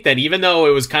 and I think that even though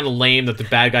it was kind of lame that the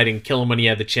bad guy didn't kill him when he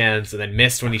had the chance and then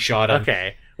missed when he shot him.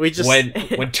 Okay. When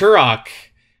Turok,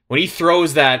 when he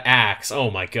throws that axe, oh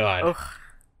my god.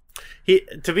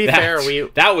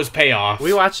 That was payoff.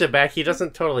 We watched it back, he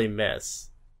doesn't totally miss.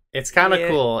 It's kind of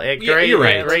cool. You're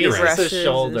right. Raises his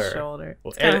shoulder.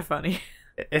 It's kind of funny.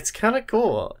 It's kind of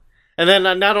cool. And then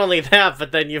not only that,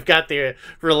 but then you've got the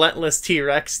Relentless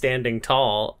T-Rex standing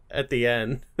tall at the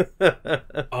end.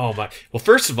 Oh my! Well,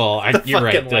 first of all, you're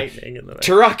right.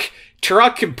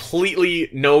 Turok completely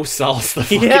no-sells the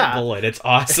fucking bullet. It's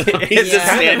awesome. He's just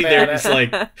standing there, just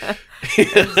like,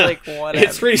 whatever.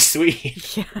 It's pretty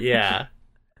sweet. Yeah.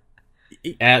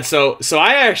 So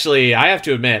I have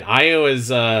to admit, I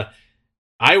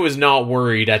was not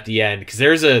worried at the end, because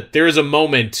there's a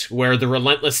moment where the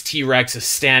Relentless T-Rex is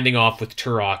standing off with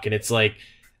Turok, and it's like,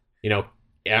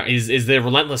 is the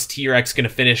Relentless T-Rex going to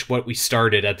finish what we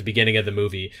started at the beginning of the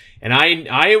movie? And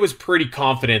I was pretty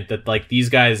confident that like these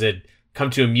guys had come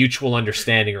to a mutual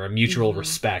understanding or a mutual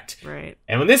respect. Right.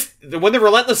 And when the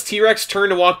Relentless T-Rex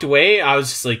turned and walked away, I was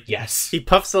just like, yes. He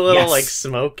puffs a little like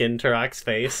smoke in Turok's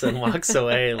face and walks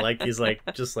away like he's like,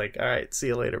 just like, all right, see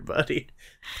you later, buddy.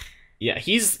 Yeah,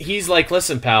 he's like,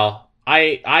 listen, pal,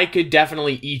 I could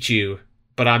definitely eat you,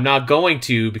 but I'm not going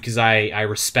to, because I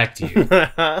respect you.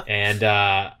 and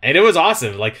it was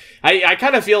awesome. Like, I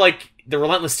kind of feel like the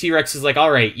Relentless T-Rex is like,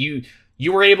 all right, you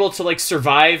were able to like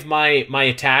survive my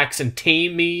attacks and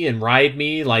tame me and ride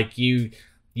me. Like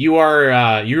you're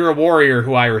a warrior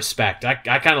who I respect. I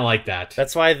kind of like that.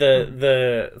 That's why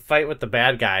the fight with the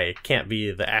bad guy can't be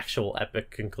the actual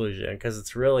epic conclusion, because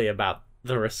it's really about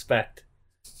the respect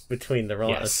between the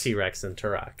Relentless T-Rex and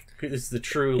Turok, who's the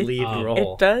true lead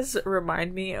role. It does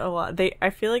remind me a lot. I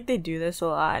feel like they do this a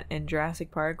lot in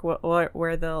Jurassic Park,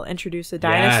 where they'll introduce a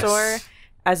dinosaur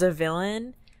as a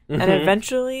villain, and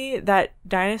eventually that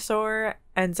dinosaur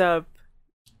ends up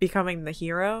becoming the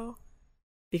hero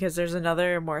because there's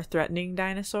another more threatening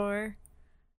dinosaur,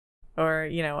 or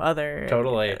other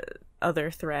totally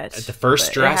other threats. At the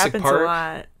first Jurassic Park, a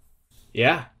lot.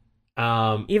 yeah.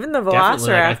 Even the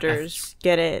Velociraptors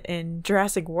get it in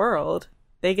Jurassic World.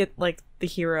 They get like the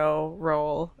hero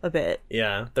role a bit.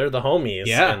 Yeah, they're the homies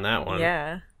in that one.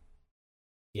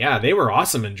 Yeah, they were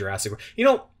awesome in Jurassic World. You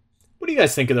know, what do you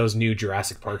guys think of those new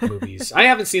Jurassic Park movies? I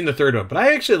haven't seen the third one, but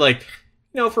I actually like,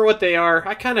 for what they are,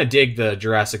 I kind of dig the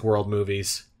Jurassic World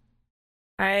movies.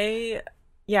 I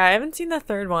haven't seen the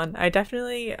third one. I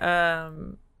definitely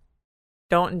don't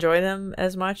enjoy them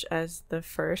as much as the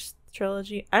first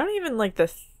trilogy. I don't even like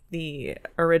the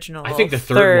original. I think the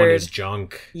third one is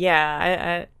junk.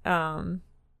 Yeah, I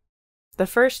the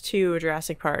first two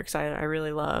Jurassic Parks I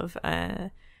really love.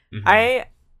 I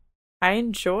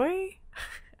enjoy.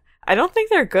 I don't think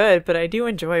they're good, but I do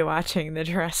enjoy watching the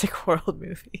Jurassic World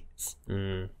movies.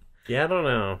 Yeah, I don't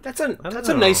know. That's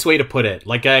a nice way to put it.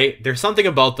 Like there's something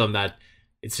about them that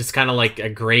it's just kind of like a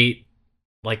great.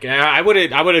 Like I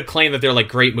would claim that they're like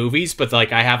great movies, but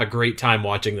like I have a great time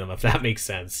watching them, if that makes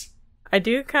sense. I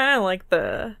do kind of like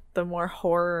the more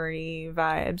horror-y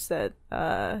vibes that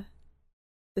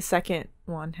the second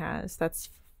one has. That's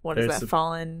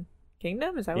Fallen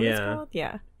Kingdom? Is that what it's called?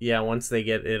 Yeah. Yeah, once they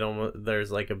get it,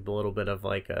 there's like a little bit of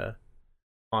like a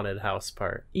haunted house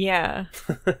part. Yeah.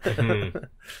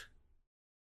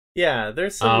 Yeah,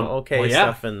 there's some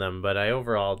stuff in them, but I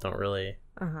overall don't really.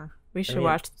 We should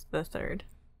watch the third.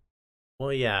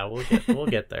 Well, yeah, we'll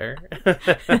get there.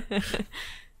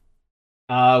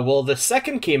 Well, the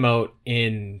second came out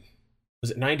in,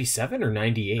 was it 97 or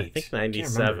 98? I think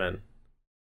 97.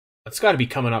 It's got to be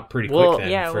coming up pretty quick then.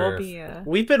 Yeah, we'll be.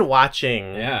 We've been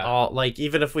watching all, like,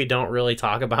 even if we don't really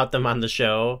talk about them on the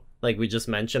show, like we just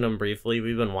mentioned them briefly,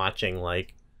 we've been watching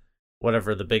like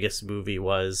whatever the biggest movie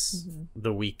was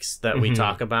the weeks that we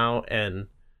talk about, and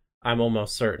I'm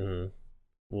almost certain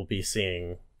we'll be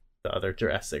seeing the other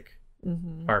Jurassic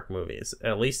Park movies,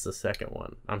 at least the second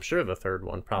one. I'm sure the third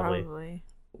one probably.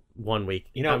 1 week.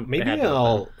 Maybe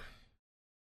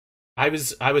I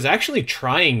was actually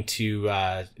trying to.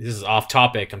 This is off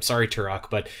topic. I'm sorry,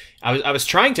 Turok, but I was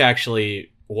trying to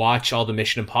actually watch all the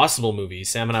Mission Impossible movies.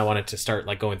 Sam and I wanted to start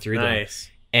like going through them.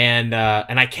 And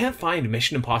I can't find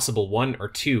Mission Impossible 1 or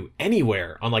 2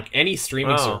 anywhere on like any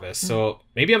streaming service. So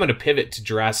maybe I'm going to pivot to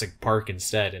Jurassic Park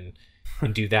instead and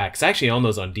do that, because I actually own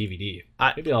those on DVD.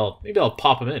 Maybe I'll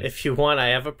pop them in. If you want, I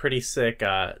have a pretty sick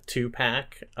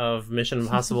 2-pack of Mission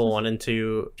Impossible 1 and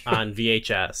 2 on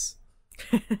VHS.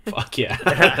 Fuck yeah.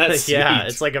 That's yeah,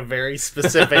 it's like a very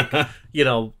specific,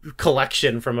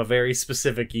 collection from a very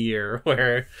specific year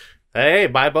where, hey,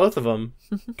 buy both of them.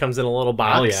 Comes in a little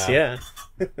box. Yeah.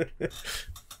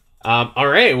 All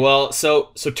right. Well,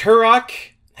 so Turok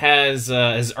has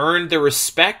earned the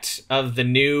respect of the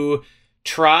new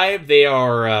tribe. They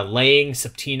are laying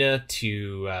Septina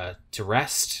to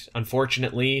rest,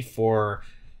 unfortunately for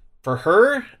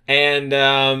her,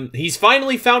 and he's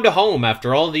finally found a home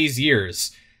after all these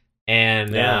years.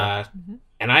 And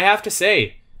and I have to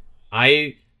say,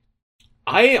 I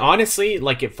honestly,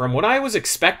 like, it from what I was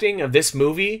expecting of this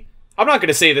movie. I'm not going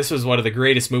to say this was one of the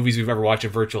greatest movies we've ever watched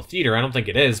in virtual theater. I don't think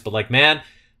it is, but like, man,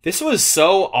 this was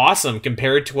so awesome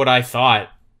compared to what I thought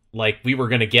like we were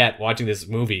going to get watching this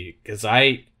movie, because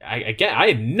I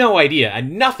had no idea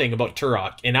and nothing about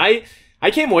Turok, and I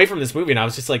came away from this movie and I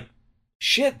was just like,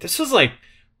 shit, this was like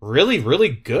really, really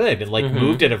good, and like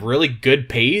moved at a really good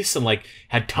pace, and like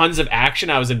had tons of action.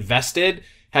 I was invested.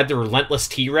 Had the relentless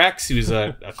T-Rex, who's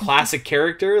a classic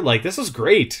character. Like, this was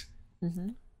great.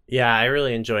 Yeah, I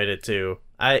really enjoyed it too.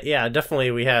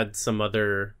 Definitely we had some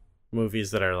other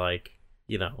movies that are like,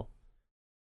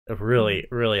 really,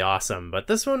 really awesome, but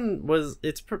this one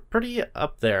it's pretty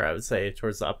up there, I would say,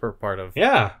 towards the upper part of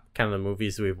kind of the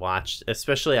movies we've watched.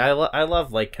 Especially, I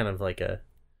love like kind of like a,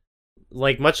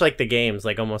 like much like the games,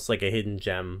 like almost like a hidden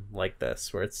gem like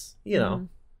this, where it's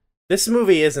this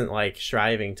movie isn't like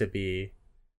striving to be,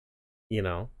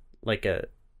 like a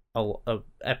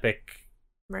epic,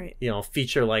 right,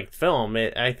 feature length film.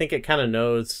 I think it kind of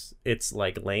knows its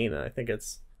like lane, and I think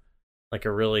it's like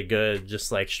a really good,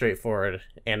 just like straightforward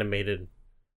animated,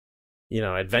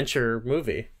 adventure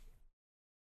movie.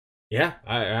 Yeah,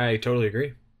 I totally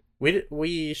agree.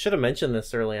 We should have mentioned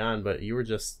this early on, but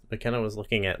McKenna was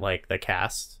looking at like the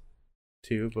cast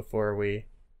too before we.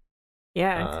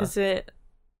 Yeah, because it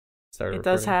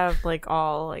does have like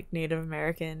all like Native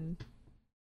American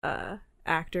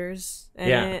actors in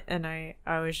it, and I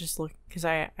was just looking because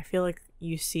I feel like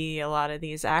you see a lot of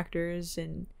these actors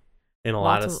in a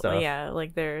lot of stuff. Yeah,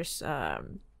 like there's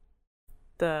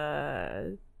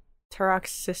the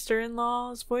Turok's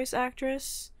sister-in-law's voice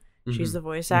actress. She's the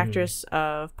voice actress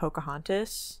of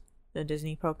Pocahontas, the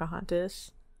Disney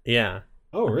Pocahontas. Yeah.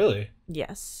 Oh, really?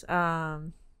 Yes.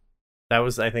 That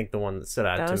was, I think, the one that stood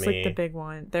out to me. That was like the big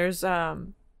one. There's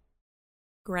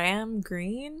Graham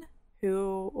Greene,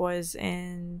 who was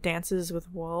in Dances with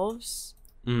Wolves.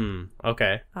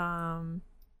 Okay.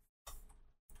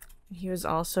 He was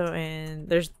also in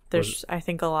there's I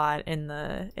think a lot in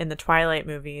the Twilight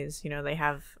movies. You know, they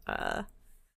have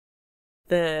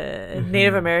the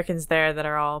Native Americans there that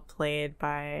are all played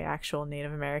by actual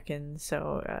Native Americans.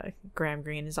 So Graham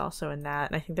Greene is also in that.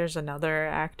 And I think there's another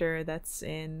actor that's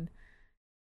in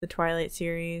the Twilight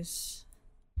series.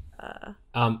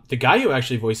 The guy who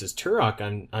actually voices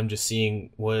Turok, I'm just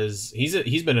seeing,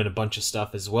 he's been in a bunch of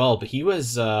stuff as well, but he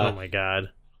was oh my god,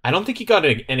 I don't think he got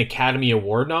an Academy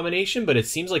Award nomination, but it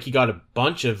seems like he got a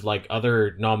bunch of like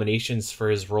other nominations for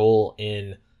his role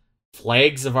in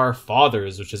Flags of Our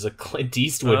Fathers, which is a Clint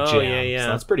Eastwood jam. Yeah.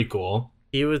 So that's pretty cool.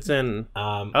 He was in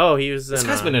this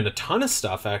guy's been in a ton of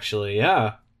stuff, actually.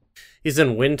 Yeah. He's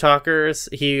in Wind Talkers.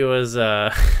 He was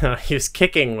he was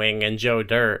Kicking Wing in Joe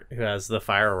Dirt, who has the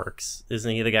fireworks.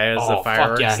 Isn't he the guy who has the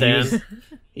fireworks stand?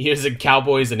 He was in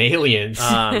Cowboys and Aliens.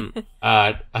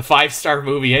 A 5-star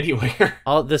movie anywhere.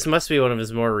 This must be one of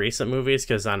his more recent movies,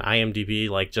 because on IMDb,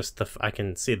 like, just I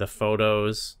can see the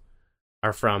photos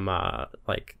are from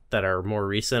like that are more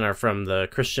recent are from the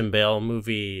Christian Bale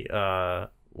movie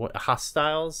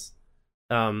Hostiles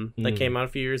that came out a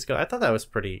few years ago. I thought that was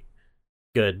pretty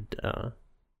good, but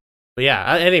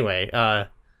yeah, anyway,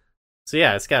 so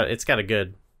yeah, it's got a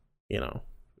good,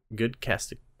 good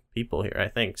cast of people here, I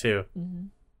think, too.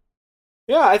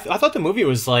 Yeah, I thought the movie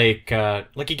was like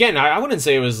again, I wouldn't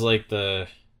say it was like the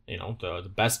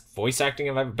best voice acting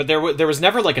I've ever, but there was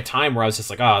never like a time where I was just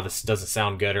like, oh, this doesn't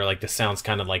sound good, or like this sounds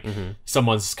kind of like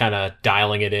someone's kind of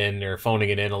dialing it in or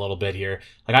phoning it in a little bit here.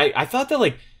 Like I thought that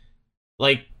like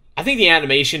I think the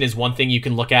animation is one thing you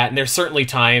can look at, and there's certainly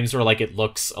times where like it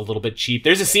looks a little bit cheap.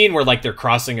 There's a scene where like they're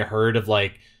crossing a herd of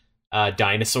like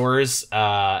dinosaurs,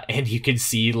 and you can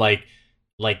see like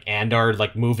Andar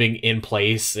like moving in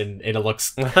place, and it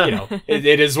looks,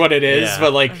 it is what it is. Yeah.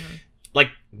 But like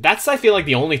that's, I feel like,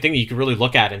 the only thing that you can really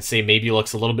look at and say maybe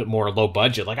looks a little bit more low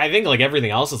budget. Like I think like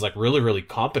everything else is like really, really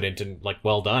competent and like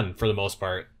well done for the most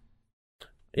part.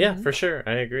 Yeah, for sure,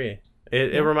 I agree.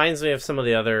 It reminds me of some of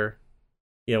the other,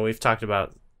 we've talked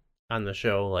about on the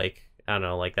show, like, I don't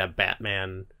know, like that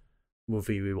Batman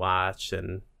movie we watched,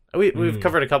 and we've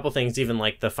covered a couple things, even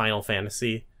like the Final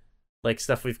Fantasy like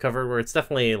stuff we've covered, where it's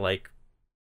definitely like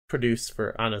produced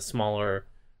on a smaller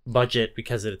budget,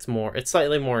 because it's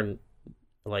slightly more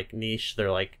like niche.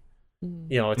 They're like,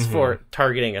 it's for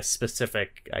targeting a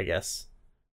specific, I guess,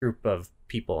 group of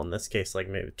people. In this case, like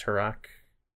maybe Turok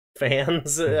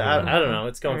fans. I don't know.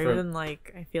 It's going for even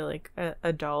like, I feel like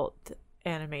adult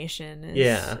animation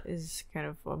is kind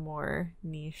of a more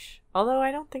niche. Although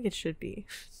I don't think it should be.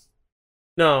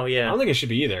 No, yeah. I don't think it should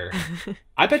be either.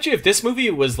 I bet you if this movie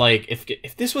was like,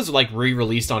 if this was like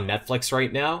re-released on Netflix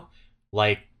right now,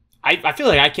 like I feel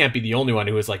like I can't be the only one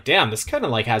who was like, damn, this kind of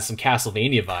like has some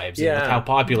Castlevania vibes. Yeah. And like how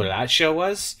popular that show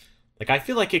was. Like I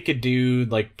feel like it could do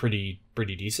like pretty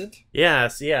decent.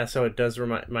 Yes, yeah. So it does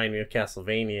remind me of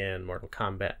Castlevania and Mortal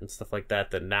Kombat and stuff like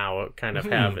that. That now kind of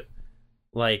have it.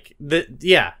 Like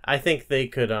I think they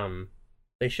could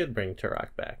they should bring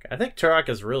Turok back. I think Turok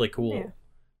is really cool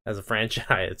as a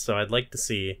franchise, so I'd like to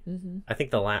see. I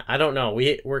think I don't know.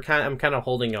 I'm kind of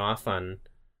holding off on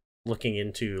looking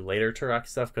into later Turok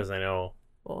stuff, because I know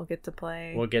we'll get to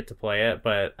play it,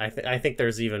 but I think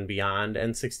there's even beyond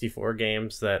N64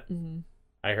 games that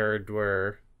I heard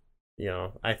were,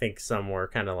 I think some were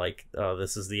kind of like, oh,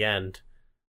 this is the end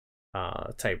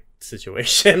type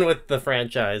situation with the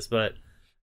franchise, but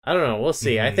I don't know. We'll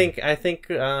see. I think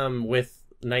with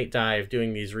Night Dive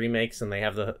doing these remakes, and they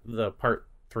have the part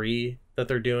 3 that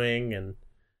they're doing, and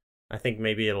I think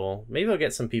maybe it'll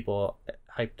get some people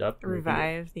hyped up.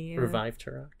 Revive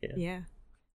Turok.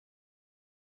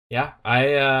 Yeah.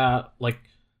 I like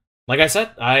I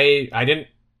said, I didn't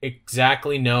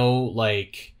exactly know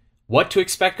like what to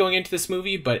expect going into this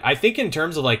movie, but I think in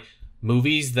terms of like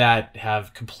movies that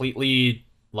have completely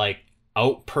like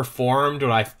outperformed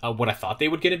what I thought they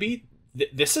were going to be,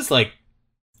 this is like,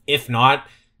 if not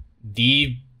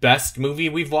the best movie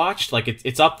we've watched. Like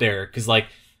it's up there, because like,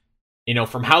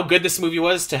 from how good this movie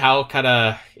was to how kind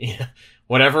of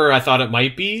whatever I thought it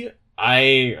might be,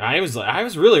 I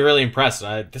was really, really impressed.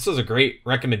 This was a great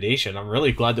recommendation. I'm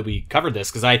really glad that we covered this,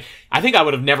 because I think I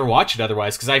would have never watched it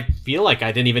otherwise, because I feel like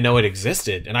I didn't even know it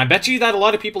existed, and I bet you that a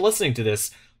lot of people listening to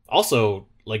this also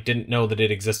like didn't know that it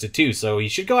existed too. So you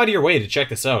should go out of your way to check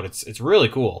this out. It's really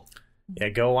cool. Yeah,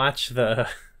 go watch that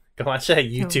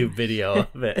YouTube video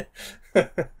of it.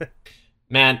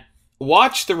 Man,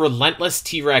 watch the relentless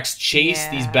T-Rex chase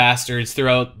these bastards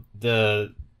throughout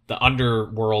the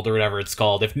underworld or whatever it's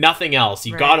called. If nothing else,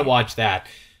 you got to watch that.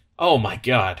 Oh my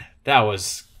god, that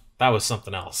was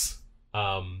something else.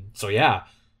 So yeah.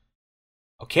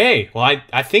 Okay, well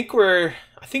I think we're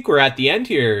at the end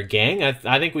here, gang.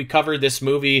 I think we covered this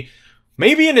movie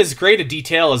maybe in as great a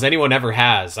detail as anyone ever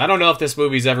has. I don't know if this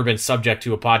movie's ever been subject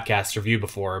to a podcast review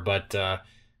before, but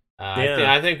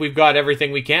I think we've got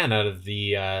everything we can out of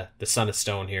the Son of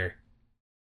Stone here.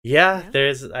 Yeah,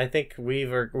 I think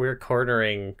we're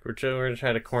cornering. We're gonna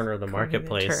try to corner the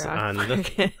marketplace on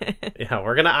the. Yeah,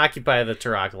 we're gonna occupy the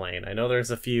Turok lane. I know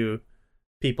there's a few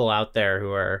people out there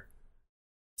who are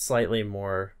slightly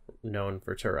more known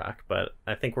for Turok, but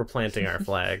I think we're planting our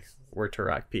flag. We're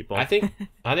Turok people. I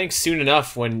think soon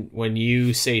enough, when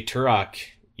you say Turok,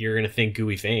 you're gonna think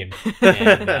Gooey Fame,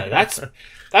 and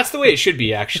that's the way it should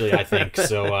be. Actually, I think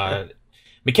so.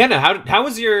 McKenna, how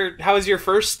was your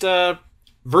first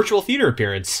virtual theater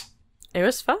appearance? It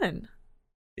was fun.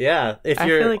 Yeah, I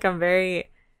feel like I'm very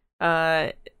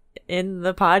in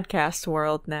the podcast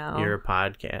world now. You're a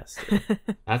podcaster.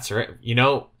 That's right. You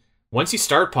know, once you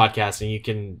start podcasting,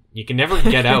 you can never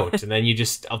get out, and then you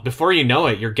just before you know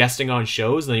it, you're guesting on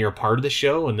shows, and then you're a part of the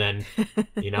show, and then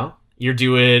you're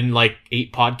doing like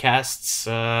 8 podcasts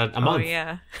a month. Oh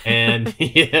yeah. And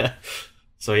yeah.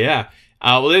 So yeah.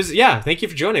 Thank you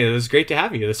for joining. It was great to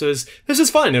have you. This was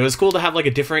fun. It was cool to have like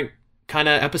a different kind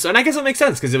of episode. And I guess it makes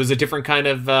sense because it was a different kind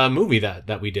of movie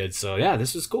that we did. So yeah,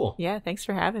 this was cool. Yeah, thanks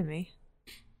for having me.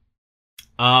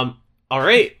 All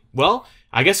right. Well,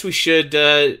 I guess we should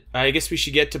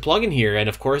get to plugging here. And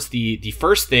of course, the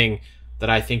first thing that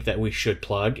I think that we should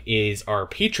plug is our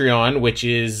Patreon, which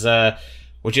is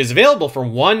available for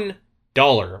 $1.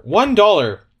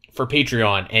 $1 for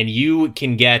Patreon, and you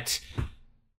can get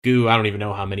I don't even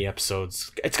know how many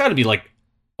episodes. It's got to be like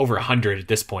over 100 at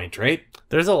this point, right?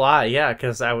 There's a lot, yeah,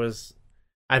 because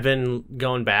I've been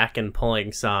going back and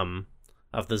pulling some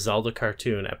of the Zelda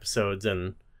cartoon episodes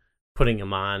and putting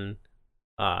them on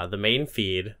the main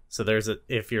feed. So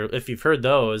if you've heard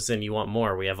those and you want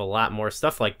more, we have a lot more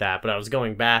stuff like that. But I was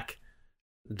going back,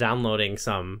 downloading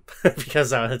some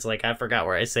because I forgot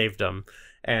where I saved them,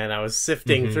 and I was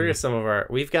sifting through some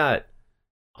of we've got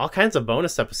all kinds of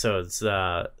bonus episodes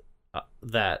that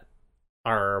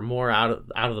are more out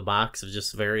of the box of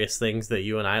just various things that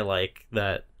you and I like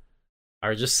that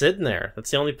are just sitting there. That's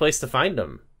the only place to find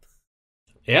them.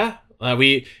 Yeah,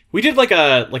 we did like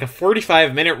a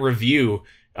 45-minute review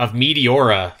of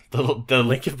Meteora, the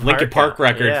Linkin Park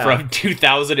record from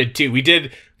 2002. We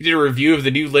did a review of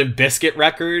the new Limp Bizkit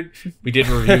record. We did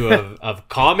a review of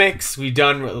comics. We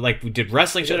did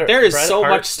wrestling shows. There is so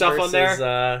much stuff on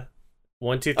there.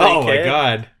 1, 2, 3. Oh my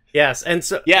god! Yes, and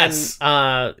so yes.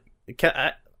 And,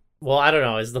 well, I don't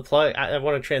know. Is the plug? I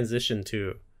want to transition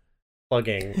to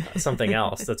plugging something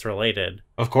else that's related.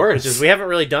 Of course, which is we haven't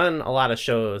really done a lot of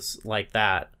shows like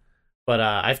that, but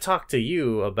I've talked to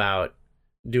you about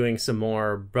doing some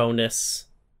more bonus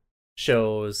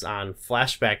shows on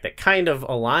Flashback that kind of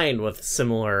align with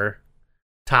similar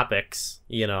topics,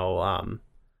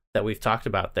 that we've talked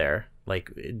about there.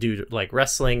 Like like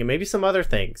wrestling and maybe some other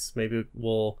things. Maybe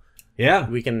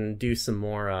we can do some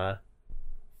more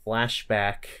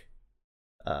Flashback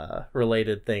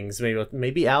related things.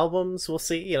 Maybe albums. We'll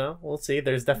see. We'll see.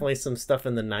 There's definitely some stuff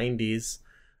in the 90s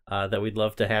that we'd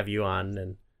love to have you on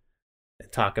and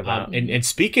talk about. And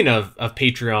speaking of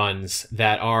Patreons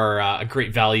that are a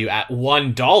great value at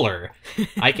 $1,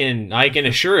 I can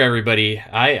assure everybody,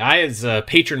 I as a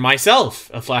patron myself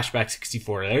of Flashback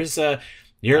 64, there's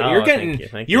You're getting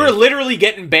thank you are literally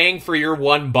getting bang for your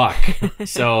 $1.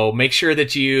 So make sure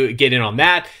that you get in on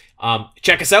that.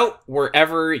 Check us out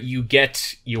wherever you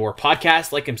get your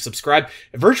podcast. Like and subscribe.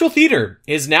 Virtual Theater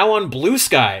is now on Blue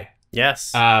Sky.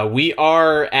 Yes. We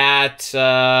are at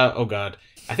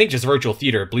I think just Virtual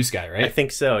Theater, Blue Sky, right? I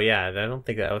think so. Yeah. I don't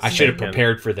think that was. I should have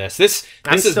prepared for this. This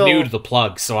is new to the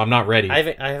plug, so I'm not ready. I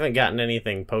haven't gotten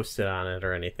anything posted on it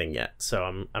or anything yet.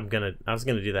 So I was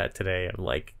gonna do that today. I'm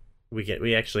like.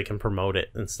 We actually can promote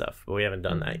it and stuff, but we haven't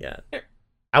done that yet.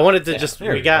 I wanted to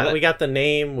we got the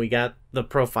name, we got the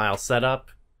profile set up.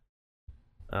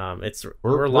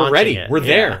 We're ready. It. We're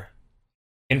there.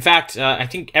 In fact, I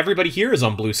think everybody here is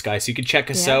on Blue Sky, so you can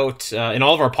check us out. And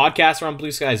all of our podcasts are on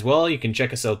Blue Sky as well. You can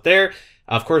check us out there.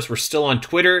 Of course, we're still on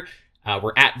Twitter.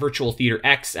 We're at Virtual Theater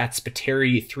X, at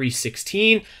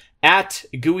Spiteri316, at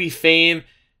Gooey Fame.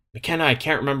 McKenna, I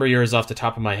can't remember yours off the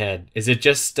top of my head. Is it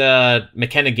just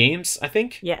McKenna Games, I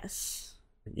think? Yes.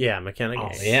 Yeah, McKenna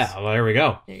Games. Oh, yeah. Well, there we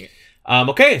go.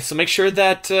 Okay, so make sure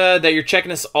that you're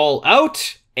checking us all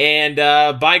out. And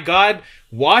by God,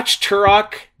 watch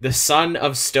Turok, the Son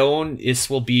of Stone. This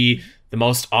will be the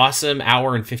most awesome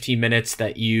hour and 15 minutes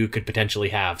that you could potentially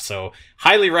have. So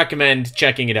highly recommend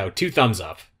checking it out. 2 thumbs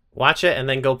up. Watch it and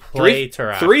then go play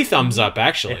Turok. 3 thumbs up,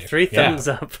 actually. Yeah, 3 thumbs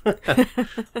up.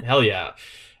 Hell yeah.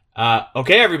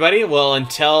 Okay, everybody. Well,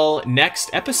 until next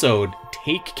episode,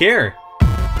 take care.